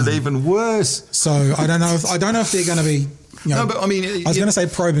makes it even worse. So I don't know if they're going to be. No, but I mean, I was going to say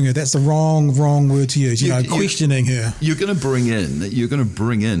probing her. That's the wrong word to use. Questioning her. You're going to bring in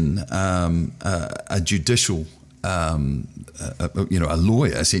a judicial. A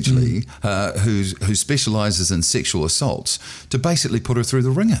lawyer essentially who specialises in sexual assaults to basically put her through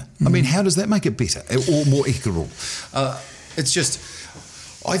the ringer. I mean, how does that make it better or more equitable? It's just,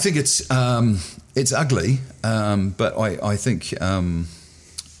 I think it's ugly, but I think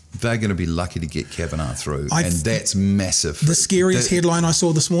they're going to be lucky to get Kavanaugh through, and that's massive. The scariest headline I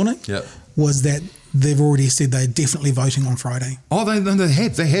saw this morning was that they've already said they're definitely voting on Friday. Oh, they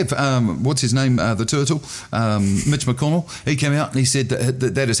have. What's his name? The turtle, Mitch McConnell. He came out and he said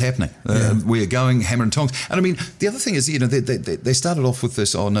that is happening. We are going hammer and tongs. And I mean, the other thing is, they started off with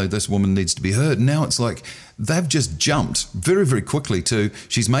this, oh no, this woman needs to be heard. And now it's like they've just jumped very, very quickly to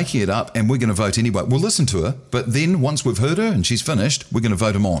she's making it up and we're going to vote anyway. We'll listen to her, but then once we've heard her and she's finished, we're going to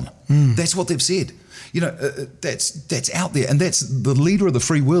vote him on. That's what they've said. That's out there, and that's the leader of the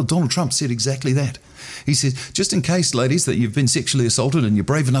free world. Donald Trump said exactly that. He said, just in case, ladies, that you've been sexually assaulted and you're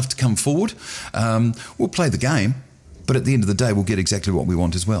brave enough to come forward, we'll play the game, but at the end of the day, we'll get exactly what we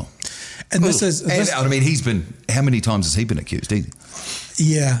want as well. And I mean, he's been, how many times has he been accused?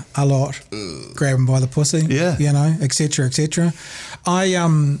 Yeah, a lot. Grab him by the pussy, et cetera, et cetera.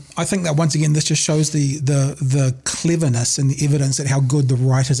 I think that once again, this just shows the cleverness and the evidence that how good the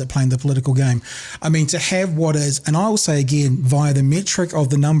right is at playing the political game. I mean, to have what is, and I will say again, via the metric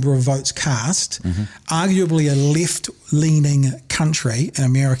of the number of votes cast, arguably a left-leaning country in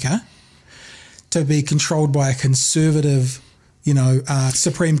America, to be controlled by a conservative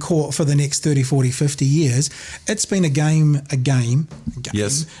Supreme Court for the next 30, 40, 50 years. It's been a game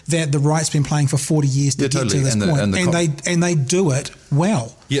yes, that the right's been playing for 40 years to get to this point. And they do it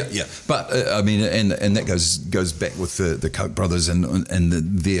well. Yeah. But I mean, and that goes back with the Koch brothers and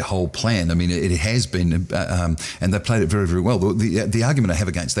their whole plan. I mean, it has been, and they played it very, very well. The argument I have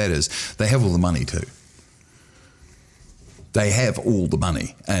against that is they have all the money too. They have all the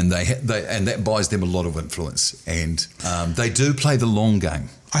money, and and that buys them a lot of influence, and they do play the long game.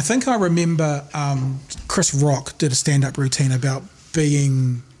 I think I remember Chris Rock did a stand-up routine about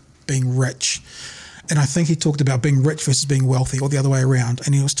being rich, and I think he talked about being rich versus being wealthy, or the other way around.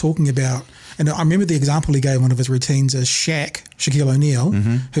 And he was talking about, and I remember the example he gave in one of his routines is Shaquille O'Neal,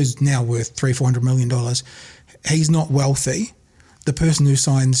 who's now worth $300-400 million. He's not wealthy. The person who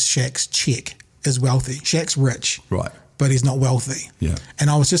signs Shaq's check is wealthy. Shaq's rich, right? But he's not wealthy. Yeah. And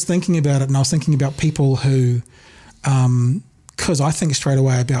I was just thinking about it, and I was thinking about people who, because I think straight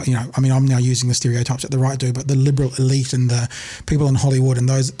away about, I'm now using the stereotypes that the right do, but the liberal elite and the people in Hollywood and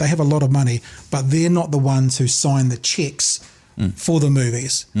those, they have a lot of money, but they're not the ones who sign the checks for the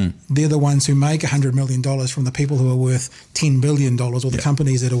movies. They're the ones who make $100 million from the people who are worth $10 billion or the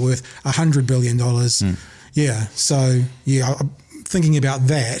companies that are worth $100 billion. Yeah. So, I'm thinking about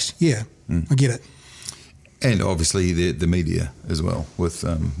that. Yeah, I get it. And obviously the media as well with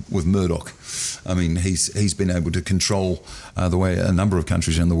Murdoch. I mean, he's been able to control the way a number of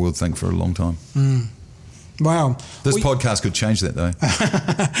countries in the world think for a long time. Wow. This podcast could change that though.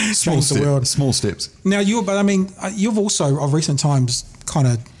 Small steps. Now you've also of recent times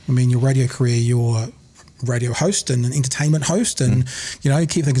your radio career, you're radio host and an entertainment host, and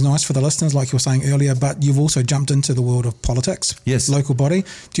keep things nice for the listeners, like you were saying earlier. But you've also jumped into the world of politics, local body.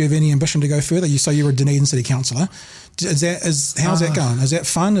 Do you have any ambition to go further? You say you're a Dunedin City Councillor. How's that going? Is that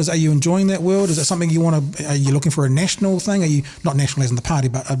fun? Are you enjoying that world? Is that something you want to? Are you looking for a national thing? Are you not national as in the party,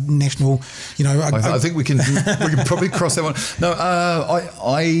 but a national? I think we can probably cross that one. No,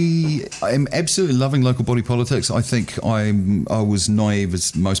 I am absolutely loving local body politics. I think I was naive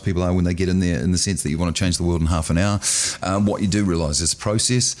as most people are when they get in there, in the sense that you want to change the world in half an hour. What you do realise is a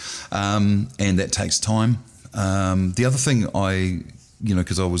process, and that takes time. The other thing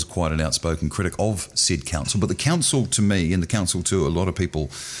because I was quite an outspoken critic of said council, but the council to me, and the council to a lot of people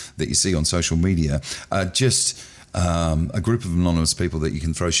that you see on social media, are just a group of anonymous people that you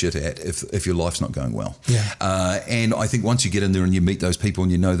can throw shit at if your life's not going well. Yeah. And I think once you get in there and you meet those people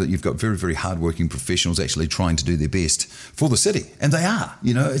and you know that you've got very, very hardworking professionals actually trying to do their best for the city, and they are,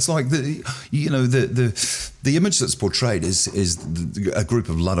 it's like the image that's portrayed is a group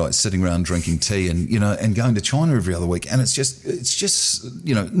of Luddites sitting around drinking tea and going to China every other week, and it's just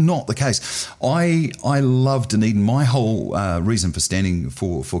not the case. I love Dunedin. My whole reason for standing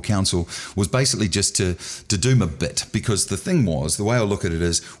for council was basically just to do my bit, because the way I look at it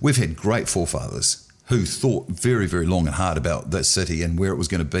is we've had great forefathers who thought very, very long and hard about this city and where it was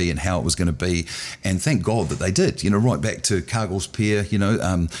going to be and how it was going to be. And thank God that they did, right back to Cargill's Pier,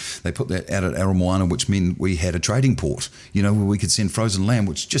 they put that out at Aramoana, which meant we had a trading port, where we could send frozen lamb,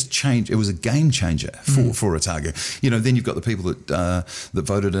 which just changed. It was a game changer for Otago. Then you've got the people that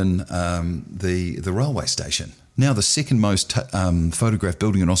voted in the railway station. Now the second most photographed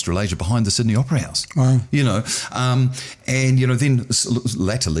building in Australasia, behind the Sydney Opera House. Wow. Then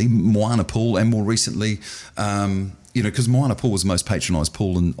latterly Moana Pool, and more recently, because Moana Pool was the most patronised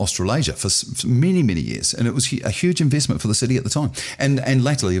pool in Australasia for many, many years, and it was a huge investment for the city at the time. And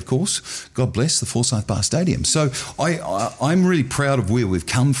latterly, of course, God bless the Forsyth Bar Stadium. So I'm really proud of where we've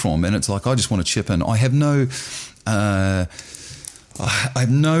come from, and it's like I just want to chip in. I have no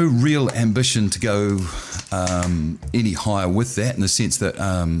real ambition to go any higher with that, in the sense that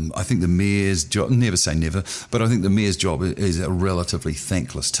I think the mayor's job, never say never, but I think the mayor's job is a relatively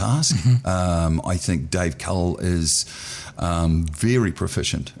thankless task. I think Dave Cull is very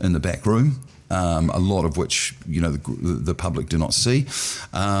proficient in the back room. A lot of which the public do not see,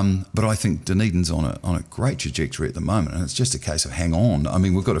 but I think Dunedin's on a great trajectory at the moment, and it's just a case of hang on. I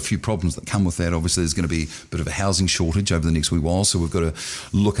mean, we've got a few problems that come with that. Obviously, there's going to be a bit of a housing shortage over the next wee while, so we've got to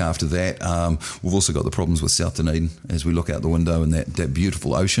look after that. We've also got the problems with South Dunedin as we look out the window and that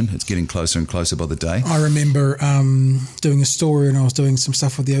beautiful ocean. It's getting closer and closer by the day. I remember doing a story, and I was doing some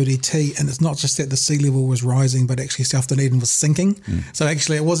stuff with the ODT, and it's not just that the sea level was rising, but actually South Dunedin was sinking. So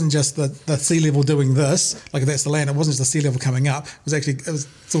actually it wasn't just the sea level doing this, like that's the land, it wasn't just the sea level coming up, it was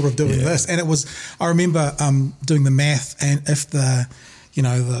sort of doing this. And I remember doing the math, and if the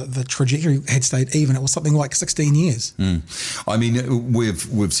trajectory had stayed even, it was something like 16 years. I mean,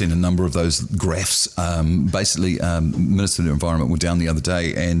 we've seen a number of those graphs. Basically, Minister of the Environment were down the other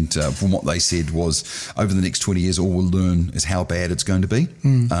day, and from what they said was, over the next 20 years, all we'll learn is how bad it's going to be.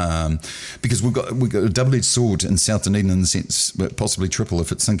 Because we've got a double-edged sword in South Dunedin, in the sense, but possibly triple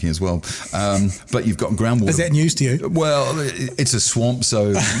if it's sinking as well. But you've got groundwater. Is that news to you? Well, it's a swamp,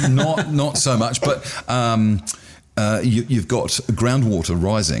 so not so much, but you've got groundwater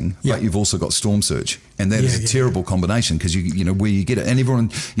rising, but you've also got storm surge, and that is a terrible combination, because where you get it, and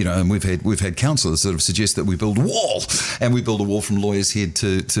everyone, and we've had councillors sort of suggest that we build a wall, and we build a wall from Lawyer's Head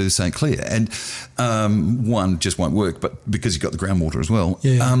to St Clair, and one just won't work, but because you've got the groundwater as well.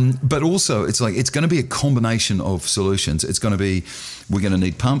 But also it's like it's going to be a combination of solutions. It's going to be, we're going to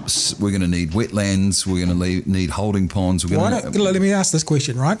need pumps, we're going to need wetlands, we're going to need holding ponds. Let me ask this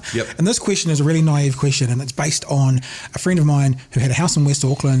question, right? Yep. And this question is a really naive question, and it's based on a friend of mine who had a house in West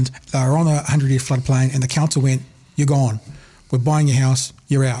Auckland. They were on a 100-year floodplain, and the council went, "You're gone. We're buying your house.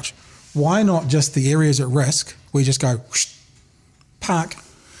 You're out." Why not just the areas at risk? We just go park.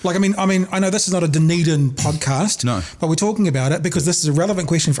 Like, I mean, I know this is not a Dunedin podcast, no, but we're talking about it because this is a relevant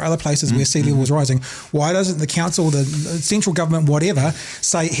question for other places where sea level is rising. Why doesn't the council, the central government, whatever,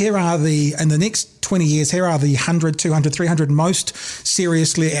 say, in the next 20 years, here are the 100, 200, 300 most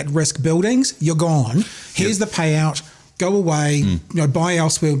seriously at risk buildings. You're gone. Here's the payout. Go away, buy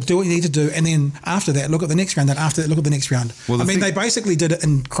elsewhere, do what you need to do, and then after that, look at the next round, and after that, look at the next round. Well, they basically did it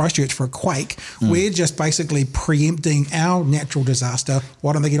in Christchurch for a quake. We're just basically preempting our natural disaster.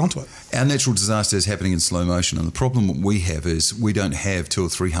 Why don't they get onto it? Our natural disaster is happening in slow motion, and the problem we have is we don't have 200 or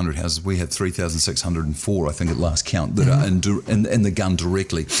 300 houses. We have 3,604, I think, at last count, that are in the gun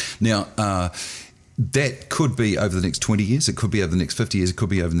directly. Now, that could be over the next 20 years, it could be over the next 50 years, it could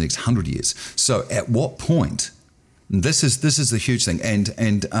be over the next 100 years. So at what point... This is the huge thing, and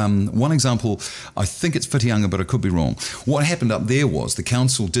one example, I think it's Whitianga, but I could be wrong. What happened up there was the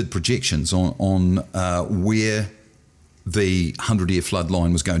council did projections on where the 100-year flood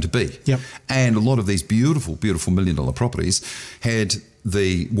line was going to be, and a lot of these beautiful, beautiful $1 million properties had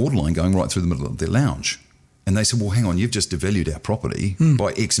the water line going right through the middle of their lounge. And they said, well, hang on, you've just devalued our property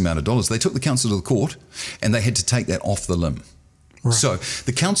by X amount of dollars. They took the council to the court, and they had to take that off the limb. Right. So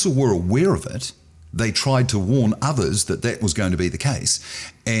the council were aware of it. They tried to warn others that was going to be the case,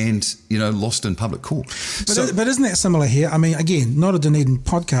 and lost in public court. But isn't that similar here? I mean, again, not a Dunedin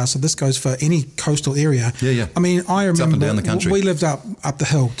podcast, so this goes for any coastal area. Yeah. I mean, I remember up and down the country. We lived up the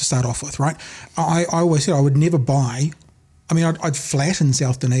hill to start off with, right? I always said I would never buy. I mean, I'd flat in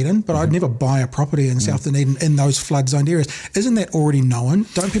South Dunedin, but I'd never buy a property in South Dunedin in those flood zoned areas. Isn't that already known?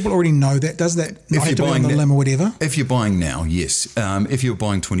 Don't people already know that? Does that not have to be on the limb or whatever? If you're buying now, yes. If you were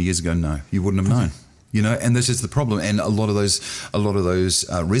buying 20 years ago, no, you wouldn't have known. And this is the problem. And a lot of those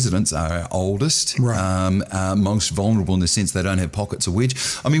residents are our oldest, right. Most vulnerable in the sense they don't have pockets of wedge.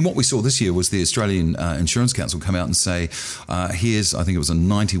 I mean, what we saw this year was the Australian Insurance Council come out and say, here's, I think it was a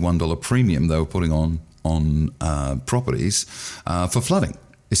 $91 premium they were putting on properties for flooding,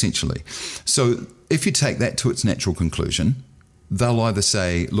 essentially. So if you take that to its natural conclusion, they'll either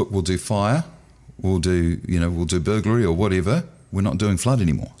say, look, we'll do fire, we'll do burglary or whatever. We're not doing flood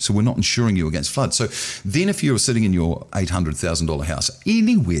anymore. So we're not insuring you against flood. So then if you're sitting in your $800,000 house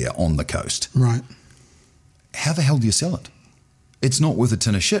anywhere on the coast, right, how the hell do you sell it? It's not worth a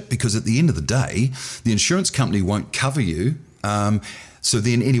tin of shit, because at the end of the day, the insurance company won't cover you. So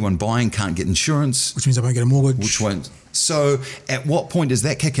then anyone buying can't get insurance. Which means I won't get a mortgage. Which won't. So at what point does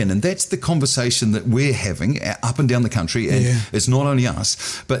that kick in? And that's the conversation that we're having up and down the country. And it's not only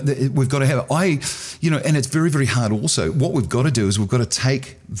us, but we've got to have it. And it's very, very hard also. What we've got to do is we've got to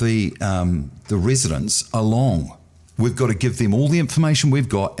take the residents along. We've got to give them all the information we've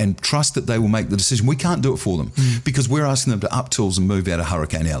got and trust that they will make the decision. We can't do it for them because we're asking them to up tools and move out of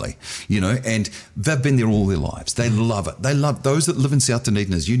Hurricane Alley, and they've been there all their lives. They love it. They love those that live in South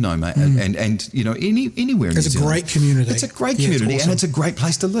Dunedin, as you know, mate, and anywhere in New Zealand. It's a great community. It's a great community, awesome. And it's a great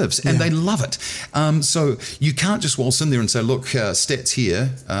place to live, and they love it. So you can't just waltz in there and say, look, stats here,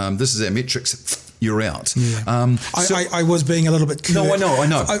 this is our metrics. You're out. Yeah. I was being a little bit clear. No, I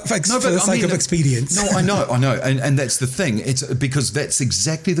know. For the sake of expedience. No, I know. And that's the thing. It's because that's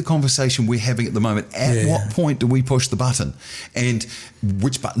exactly the conversation we're having at the moment. At what point do we push the button? And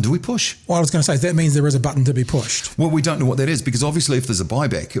which button do we push? Well, I was going to say, that means there is a button to be pushed. Well, we don't know what that is, because obviously if there's a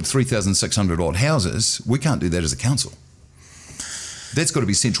buyback of 3,600 odd houses, we can't do that as a council. That's got to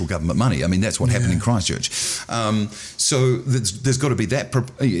be central government money. I mean, that's what happened in Christchurch. So there's got to be that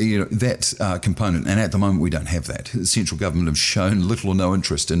component, and at the moment we don't have that. The central government have shown little or no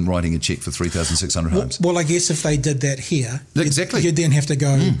interest in writing a cheque for 3,600 homes. Well, I guess if they did that here, exactly, you'd then have to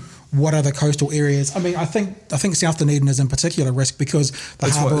go. What other coastal areas? I mean, I think South Dunedin is in particular risk because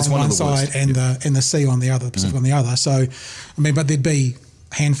the harbour on one side and the sea on the other, the Pacific on the other. So, I mean, but there'd be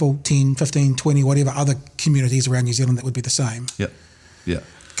a handful, 10, 15, 20, whatever other communities around New Zealand that would be the same. Yep. Yeah.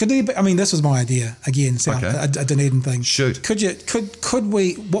 Could there be, I mean, this was my idea again, a Dunedin thing. Shoot. Could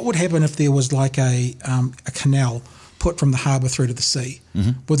we? What would happen if there was like a canal put from the harbour through to the sea?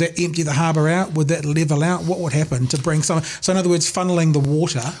 Would that empty the harbour out? Would that level out? What would happen to bring some? So in other words, funneling the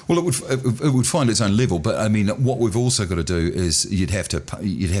water. Well, it would find its own level, but I mean, what we've also got to do is you'd have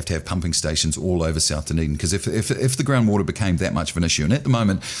to have pumping stations all over South Dunedin, because if the groundwater became that much of an issue, and at the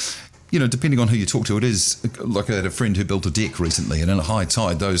moment, depending on who you talk to, it is like I had a friend who built a deck recently, and in a high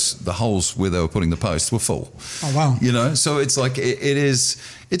tide, the holes where they were putting the posts were full. Oh wow! So it's like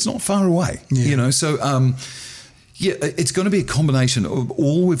it's not far away. So it's going to be a combination.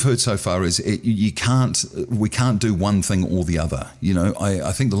 All we've heard so far is we can't do one thing or the other.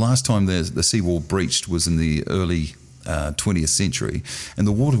 I think the last time the seawall breached was in the early 20th century, and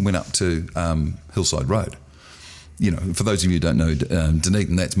the water went up to Hillside Road. For those of you who don't know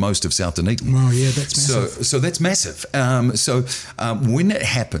Dunedin, that's most of South Dunedin. Oh, yeah, that's massive. So that's massive. When it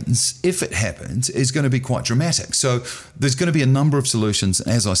happens, if it happens, it's going to be quite dramatic. So there's going to be a number of solutions.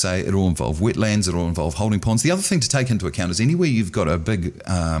 As I say, it'll involve wetlands, it'll involve holding ponds. The other thing to take into account is anywhere you've got a big,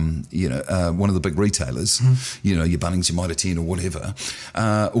 one of the big retailers, your Bunnings, your Mitre 10 or whatever,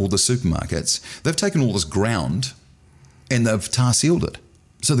 or the supermarkets, they've taken all this ground and they've tar sealed it.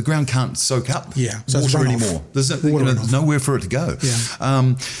 So the ground can't soak up water anymore. There's nowhere for it to go.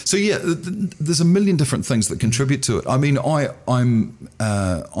 Yeah. There's a million different things that contribute to it. I mean, I'm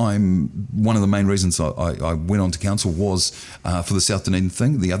one of the main reasons I went on to council was for the South Dunedin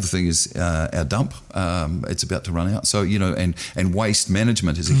thing. The other thing is our dump. It's about to run out. So and waste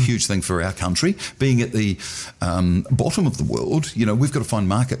management is a huge thing for our country. Being at the bottom of the world, we've got to find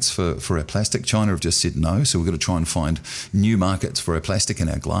markets for our plastic. China have just said no, so we've got to try and find new markets for our plastic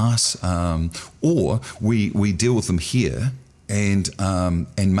and our glass, or we deal with them here and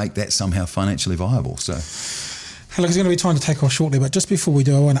make that somehow financially viable. So Look, it's going to be time to take off shortly, but just before we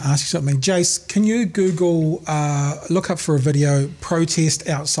do, I want to ask you something. Jace, can you Google, look up for a video, protest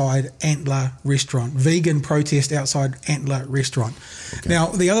outside Antler restaurant, vegan protest outside Antler restaurant. Okay. Now,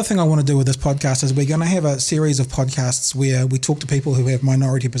 the other thing I want to do with this podcast is we're going to have a series of podcasts where we talk to people who have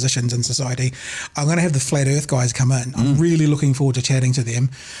minority positions in society. I'm going to have the Flat Earth guys come in. I'm really looking forward to chatting to them.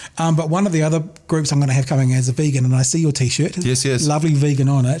 But one of the other groups I'm going to have coming is a vegan, and I see your T-shirt. Yes. Lovely vegan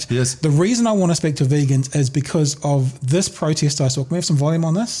on it. Yes. The reason I want to speak to vegans is because of this protest I saw. Can we have some volume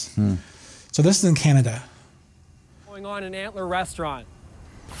on this? So this is in Canada. Going on in Antler restaurant.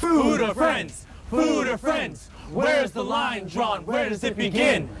 Food or friends? Food or friends? Where's the line drawn? Where does it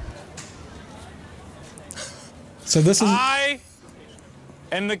begin? So this is... I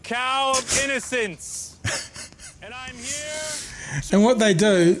am the cow of innocence. And I'm here... And what they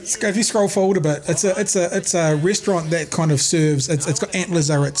do, if you scroll forward a bit, it's a restaurant that kind of serves. It's got antlers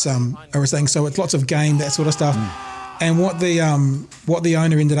are its thing, so it's lots of game, that sort of stuff. And what the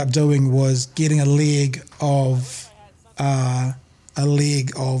owner ended up doing was getting a leg of a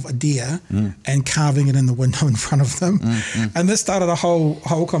deer and carving it in the window in front of them. And this started a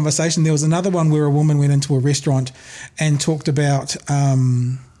whole conversation. There was another one where a woman went into a restaurant and talked about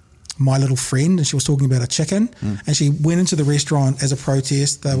My Little Friend, and she was talking about a chicken, and she went into the restaurant as a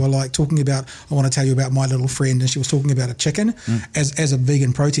protest. They were like talking about, I want to tell you about My Little Friend, and she was talking about a chicken as a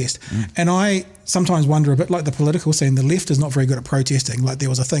vegan protest. And I sometimes wonder, a bit like the political scene, the left is not very good at protesting. Like there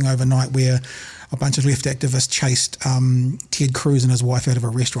was a thing overnight where a bunch of left activists chased Ted Cruz and his wife out of a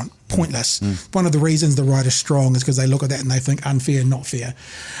restaurant. Pointless. One of the reasons the right is strong is because they look at that and they think unfair, not fair.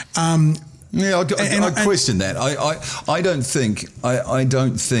 I question that. I don't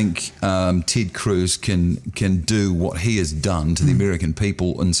think Ted Cruz can do what he has done to the American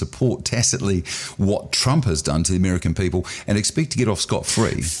people and support tacitly what Trump has done to the American people and expect to get off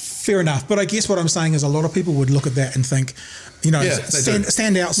scot-free. Fair enough, but I guess what I'm saying is a lot of people would look at that and think,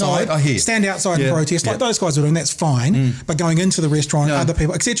 stand outside, stand outside and protest like those guys are doing. That's fine, but going into the restaurant, other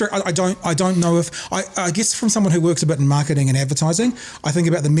people, etc. I don't know if I guess from someone who works a bit in marketing and advertising, I think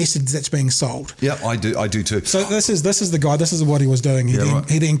about the message that's being sold. Yeah, I do too. So this is the guy. This is what he was doing.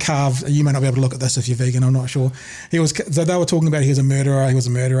 He then carved. You may not be able to look at this if you're vegan. I'm not sure. So they were talking about he was a murderer,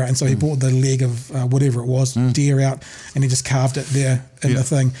 and so he brought the leg of whatever it was, deer out, and he just carved it there in the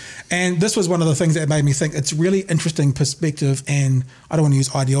thing. And this was one of the things that made me think it's really interesting perspective, and I don't want to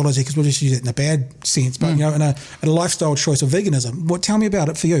use ideology because we'll just use it in a bad sense, but in a lifestyle choice of veganism. Tell me about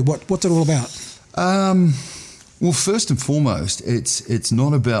it for you. What's it all about? Well, first and foremost, it's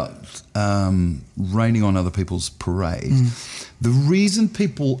not about raining on other people's parade. The reason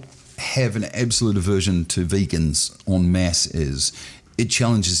people have an absolute aversion to vegans en masse is it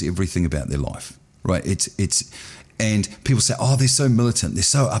challenges everything about their life, right? And people say, oh, they're so militant, they're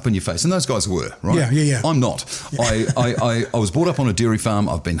so up in your face. And those guys were, right? Yeah. I'm not. Yeah. I was brought up on a dairy farm.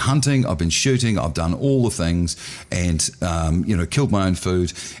 I've been hunting, I've been shooting, I've done all the things and, killed my own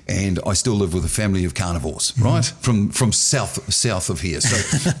food. And I still live with a family of carnivores, right? From south of here.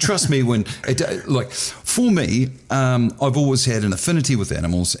 So trust me, for me, I've always had an affinity with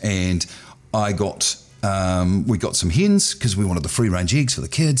animals, and we got some hens because we wanted the free-range eggs for the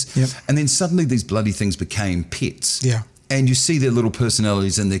kids. Yep. And then suddenly these bloody things became pets. Yeah. And you see their little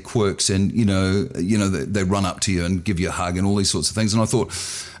personalities and their quirks, and, they run up to you and give you a hug and all these sorts of things. And I thought,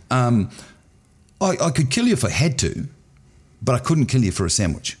 I could kill you if I had to, but I couldn't kill you for a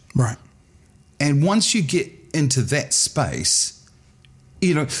sandwich. Right. And once you get into that space,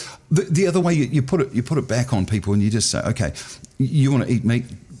 the other way you put it back on people, and you just say, okay, you want to eat meat,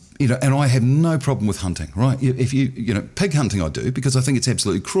 and I have no problem with hunting, right? If pig hunting I do because I think it's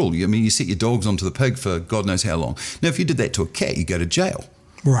absolutely cruel. I mean, you set your dogs onto the pig for God knows how long. Now, if you did that to a cat, you go to jail.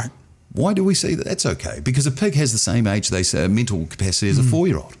 Right. Why do we see that that's okay? Because a pig has the same age, they say, mental capacity as a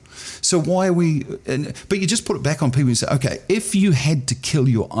 4-year-old. So why are we... But you just put it back on people and say, okay, if you had to kill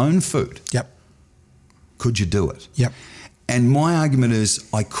your own food, could you do it? Yep. And my argument is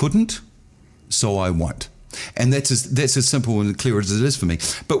I couldn't, so I won't. And that's as simple and clear as it is for me.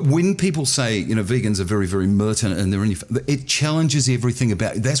 But when people say, vegans are very, very militant and they're in it challenges everything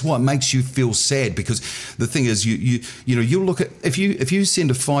about it. That's what makes you feel sad, because the thing is, you'll look at, if you send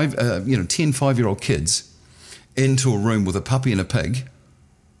 10 5-year-old kids into a room with a puppy and a pig,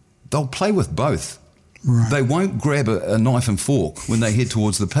 they'll play with both. Right. They won't grab a knife and fork when they head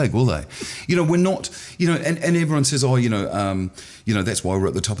towards the pig, will they? We're not, and everyone says, that's why we're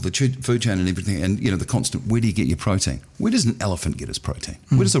at the top of the food chain and everything. And, the constant, where do you get your protein? Where does an elephant get its protein?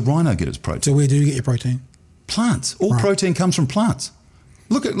 Where does a rhino get its protein? So where do you get your protein? Plants. All protein comes from plants.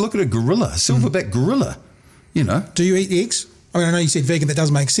 Look at a gorilla, a silverback gorilla, Do you eat eggs? I mean, I know you said vegan, that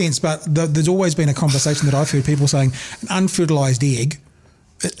does make sense, but there's always been a conversation that I've heard people saying an unfertilised egg.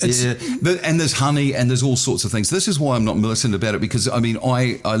 And there's honey and there's all sorts of things. This is why I'm not militant about it, because, I mean,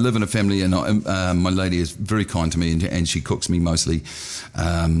 I live in a family and my lady is very kind to me and she cooks me mostly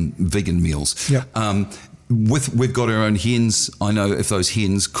vegan meals. Yeah. We've got our own hens. I know if those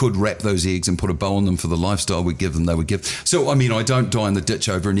hens could wrap those eggs and put a bow on them for the lifestyle we give them, they would give. So, I mean, I don't die in the ditch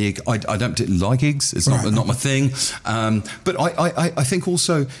over an egg. I don't like eggs. It's not my thing. But I think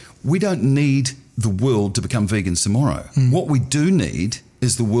also we don't need the world to become vegans tomorrow. What we do need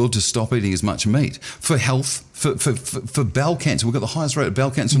is the world to stop eating as much meat for health, for bowel cancer. We've got the highest rate of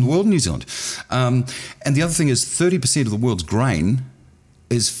bowel cancer in the world in New Zealand. And the other thing is 30% of the world's grain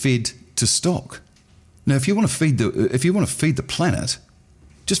is fed to stock. Now, if you want to feed the planet,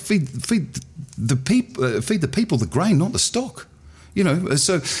 just feed the people the grain, not the stock. You know,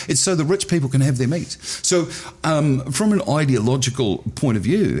 so it's so the rich people can have their meat. So, from an ideological point of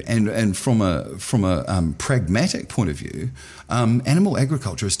view, and from a pragmatic point of view, animal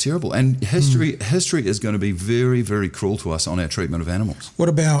agriculture is terrible, and history is going to be very, very cruel to us on our treatment of animals. What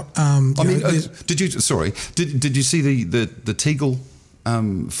about? Did you see the Tegel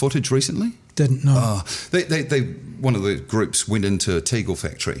footage recently? Didn't know. They one of the groups went into a Tegel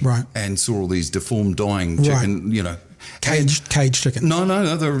factory, right, and saw all these deformed, dying chicken, right. You know. Caged chicken?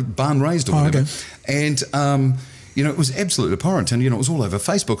 No, they're barn raised or whatever. Okay. And, you know, it was absolutely abhorrent. And, you know, it was all over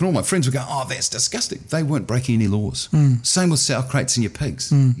Facebook. And all my friends would go, oh, that's disgusting. They weren't breaking any laws. Same with sow crates in your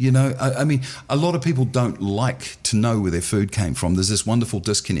pigs. You know, I mean, a lot of people don't like to know where their food came from. There's this wonderful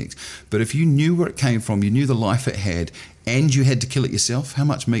disconnect. But if you knew where it came from, you knew the life it had, and you had to kill it yourself, how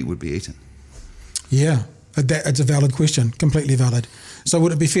much meat would be eaten? Yeah, it's a valid question, completely valid. So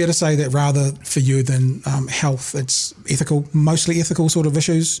would it be fair to say that rather for you than health, it's ethical, mostly ethical sort of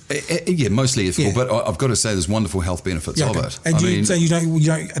issues? Yeah, mostly ethical, but I've got to say there's wonderful health benefits of it. And you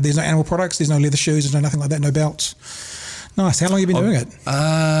don't, there's no animal products, there's no leather shoes, there's no nothing like that, no belts? Nice. How long have you been doing it?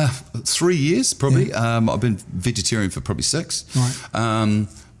 3 years, probably. Yeah. I've been vegetarian for probably 6. Right.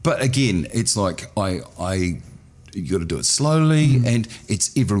 But again, it's like you got to do it slowly, and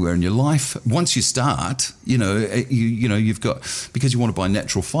it's everywhere in your life. Once you start, you know, you've got, because you want to buy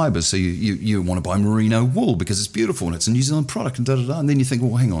natural fibres, so you want to buy merino wool because it's beautiful and it's a New Zealand product and and then you think,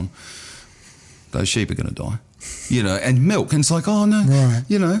 well, hang on, those sheep are going to die, you know, and milk, and it's like, oh no, right.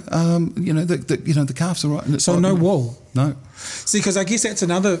 the calves are right. And so no wool. No. See, because I guess that's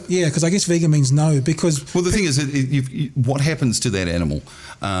another, because I guess vegan means no, because... Well, the thing is, what happens to that animal?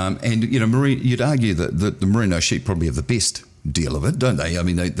 And, you know, you'd argue that the merino sheep probably have the best deal of it, don't they? I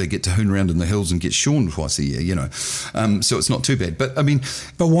mean, they get to hoon around in the hills and get shorn twice a year, you know. So it's not too bad. But, I mean...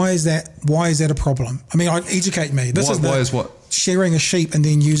 But why is that a problem? I mean, educate me. Why is what? Shearing a sheep and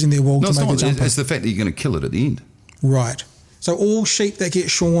then using their wool to make a jumper. It's the fact that you're going to kill it at the end. Right. So all sheep that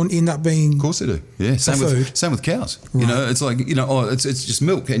get shorn end up being... Of course they do, yeah. Same with cows. Right. You know, it's like, you know, it's just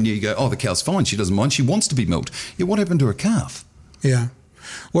milk, and you go, oh, the cow's fine, she doesn't mind, she wants to be milked. Yeah, what happened to a calf? Yeah.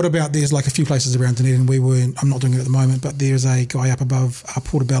 What about, there's like a few places around Dunedin, I'm not doing it at the moment, but there's a guy up above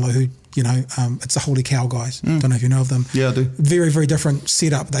Portobello who, you know, it's the Holy Cow guys. Don't know if you know of them. Yeah, I do. Very, very different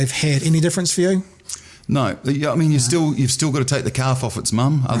setup they've had. Any difference for you? No, I mean, you've still got to take the calf off its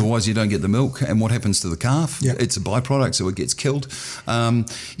mum, otherwise you don't get the milk. And what happens to the calf? Yeah. It's a byproduct, so it gets killed. You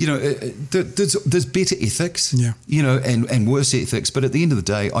know, there's better ethics, you know, and worse ethics. But at the end of the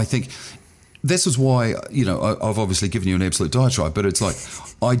day, I think this is why, you know, I've obviously given you an absolute diatribe, but it's like,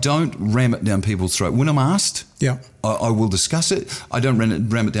 I don't ram it down people's throat. When I'm asked, I will discuss it. I don't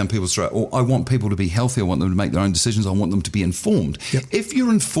ram it down people's throat. Or I want people to be healthy. I want them to make their own decisions. I want them to be informed. Yep. If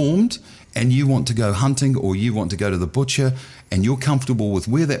you're informed and you want to go hunting, or you want to go to the butcher, and you're comfortable with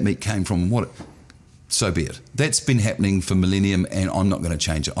where that meat came from and so be it. That's been happening for millennium, and I'm not going to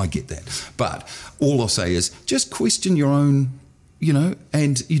change it. I get that. But all I'll say is just question your own, you know,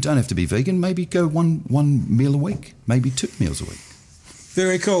 and you don't have to be vegan. Maybe go one meal a week, maybe 2 meals a week.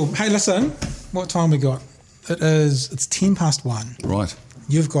 Very cool. Hey, listen, what time we got? It's 1:10. Right.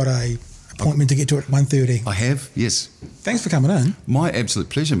 You've got a appointment to get to at 1:30. I have, yes. Thanks for coming in. My absolute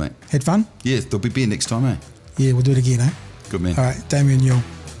pleasure, mate. Had fun? Yeah, there'll be beer next time, eh? Yeah, we'll do it again, eh? Good man. All right, Damian, Newell.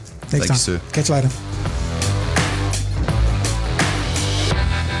 Next time. Thank you, sir. Catch you later.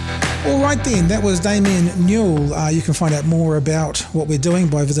 All right then, that was Damian Newell. You can find out more about what we're doing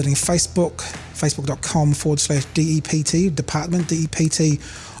by visiting facebook.com/DEPT, Department DEPT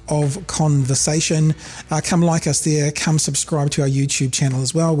of Conversation. Come like us there, come subscribe to our YouTube channel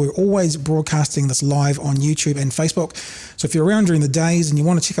as well. We're always broadcasting this live on YouTube and Facebook. So if you're around during the days and you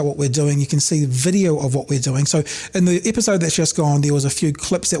want to check out what we're doing, you can see the video of what we're doing. So in the episode that's just gone, there was a few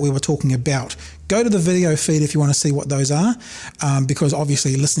clips that we were talking about Go to the video feed if you want to see what those are, because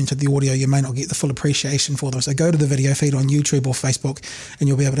obviously listening to the audio, you may not get the full appreciation for them. So go to the video feed on YouTube or Facebook, and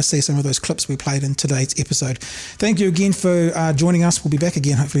you'll be able to see some of those clips we played in today's episode. Thank you again for joining us. We'll be back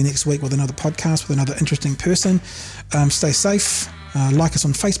again hopefully next week with another podcast with another interesting person. Stay safe. Like us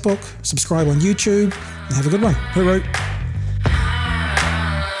on Facebook, subscribe on YouTube, and have a good one. Hooroo.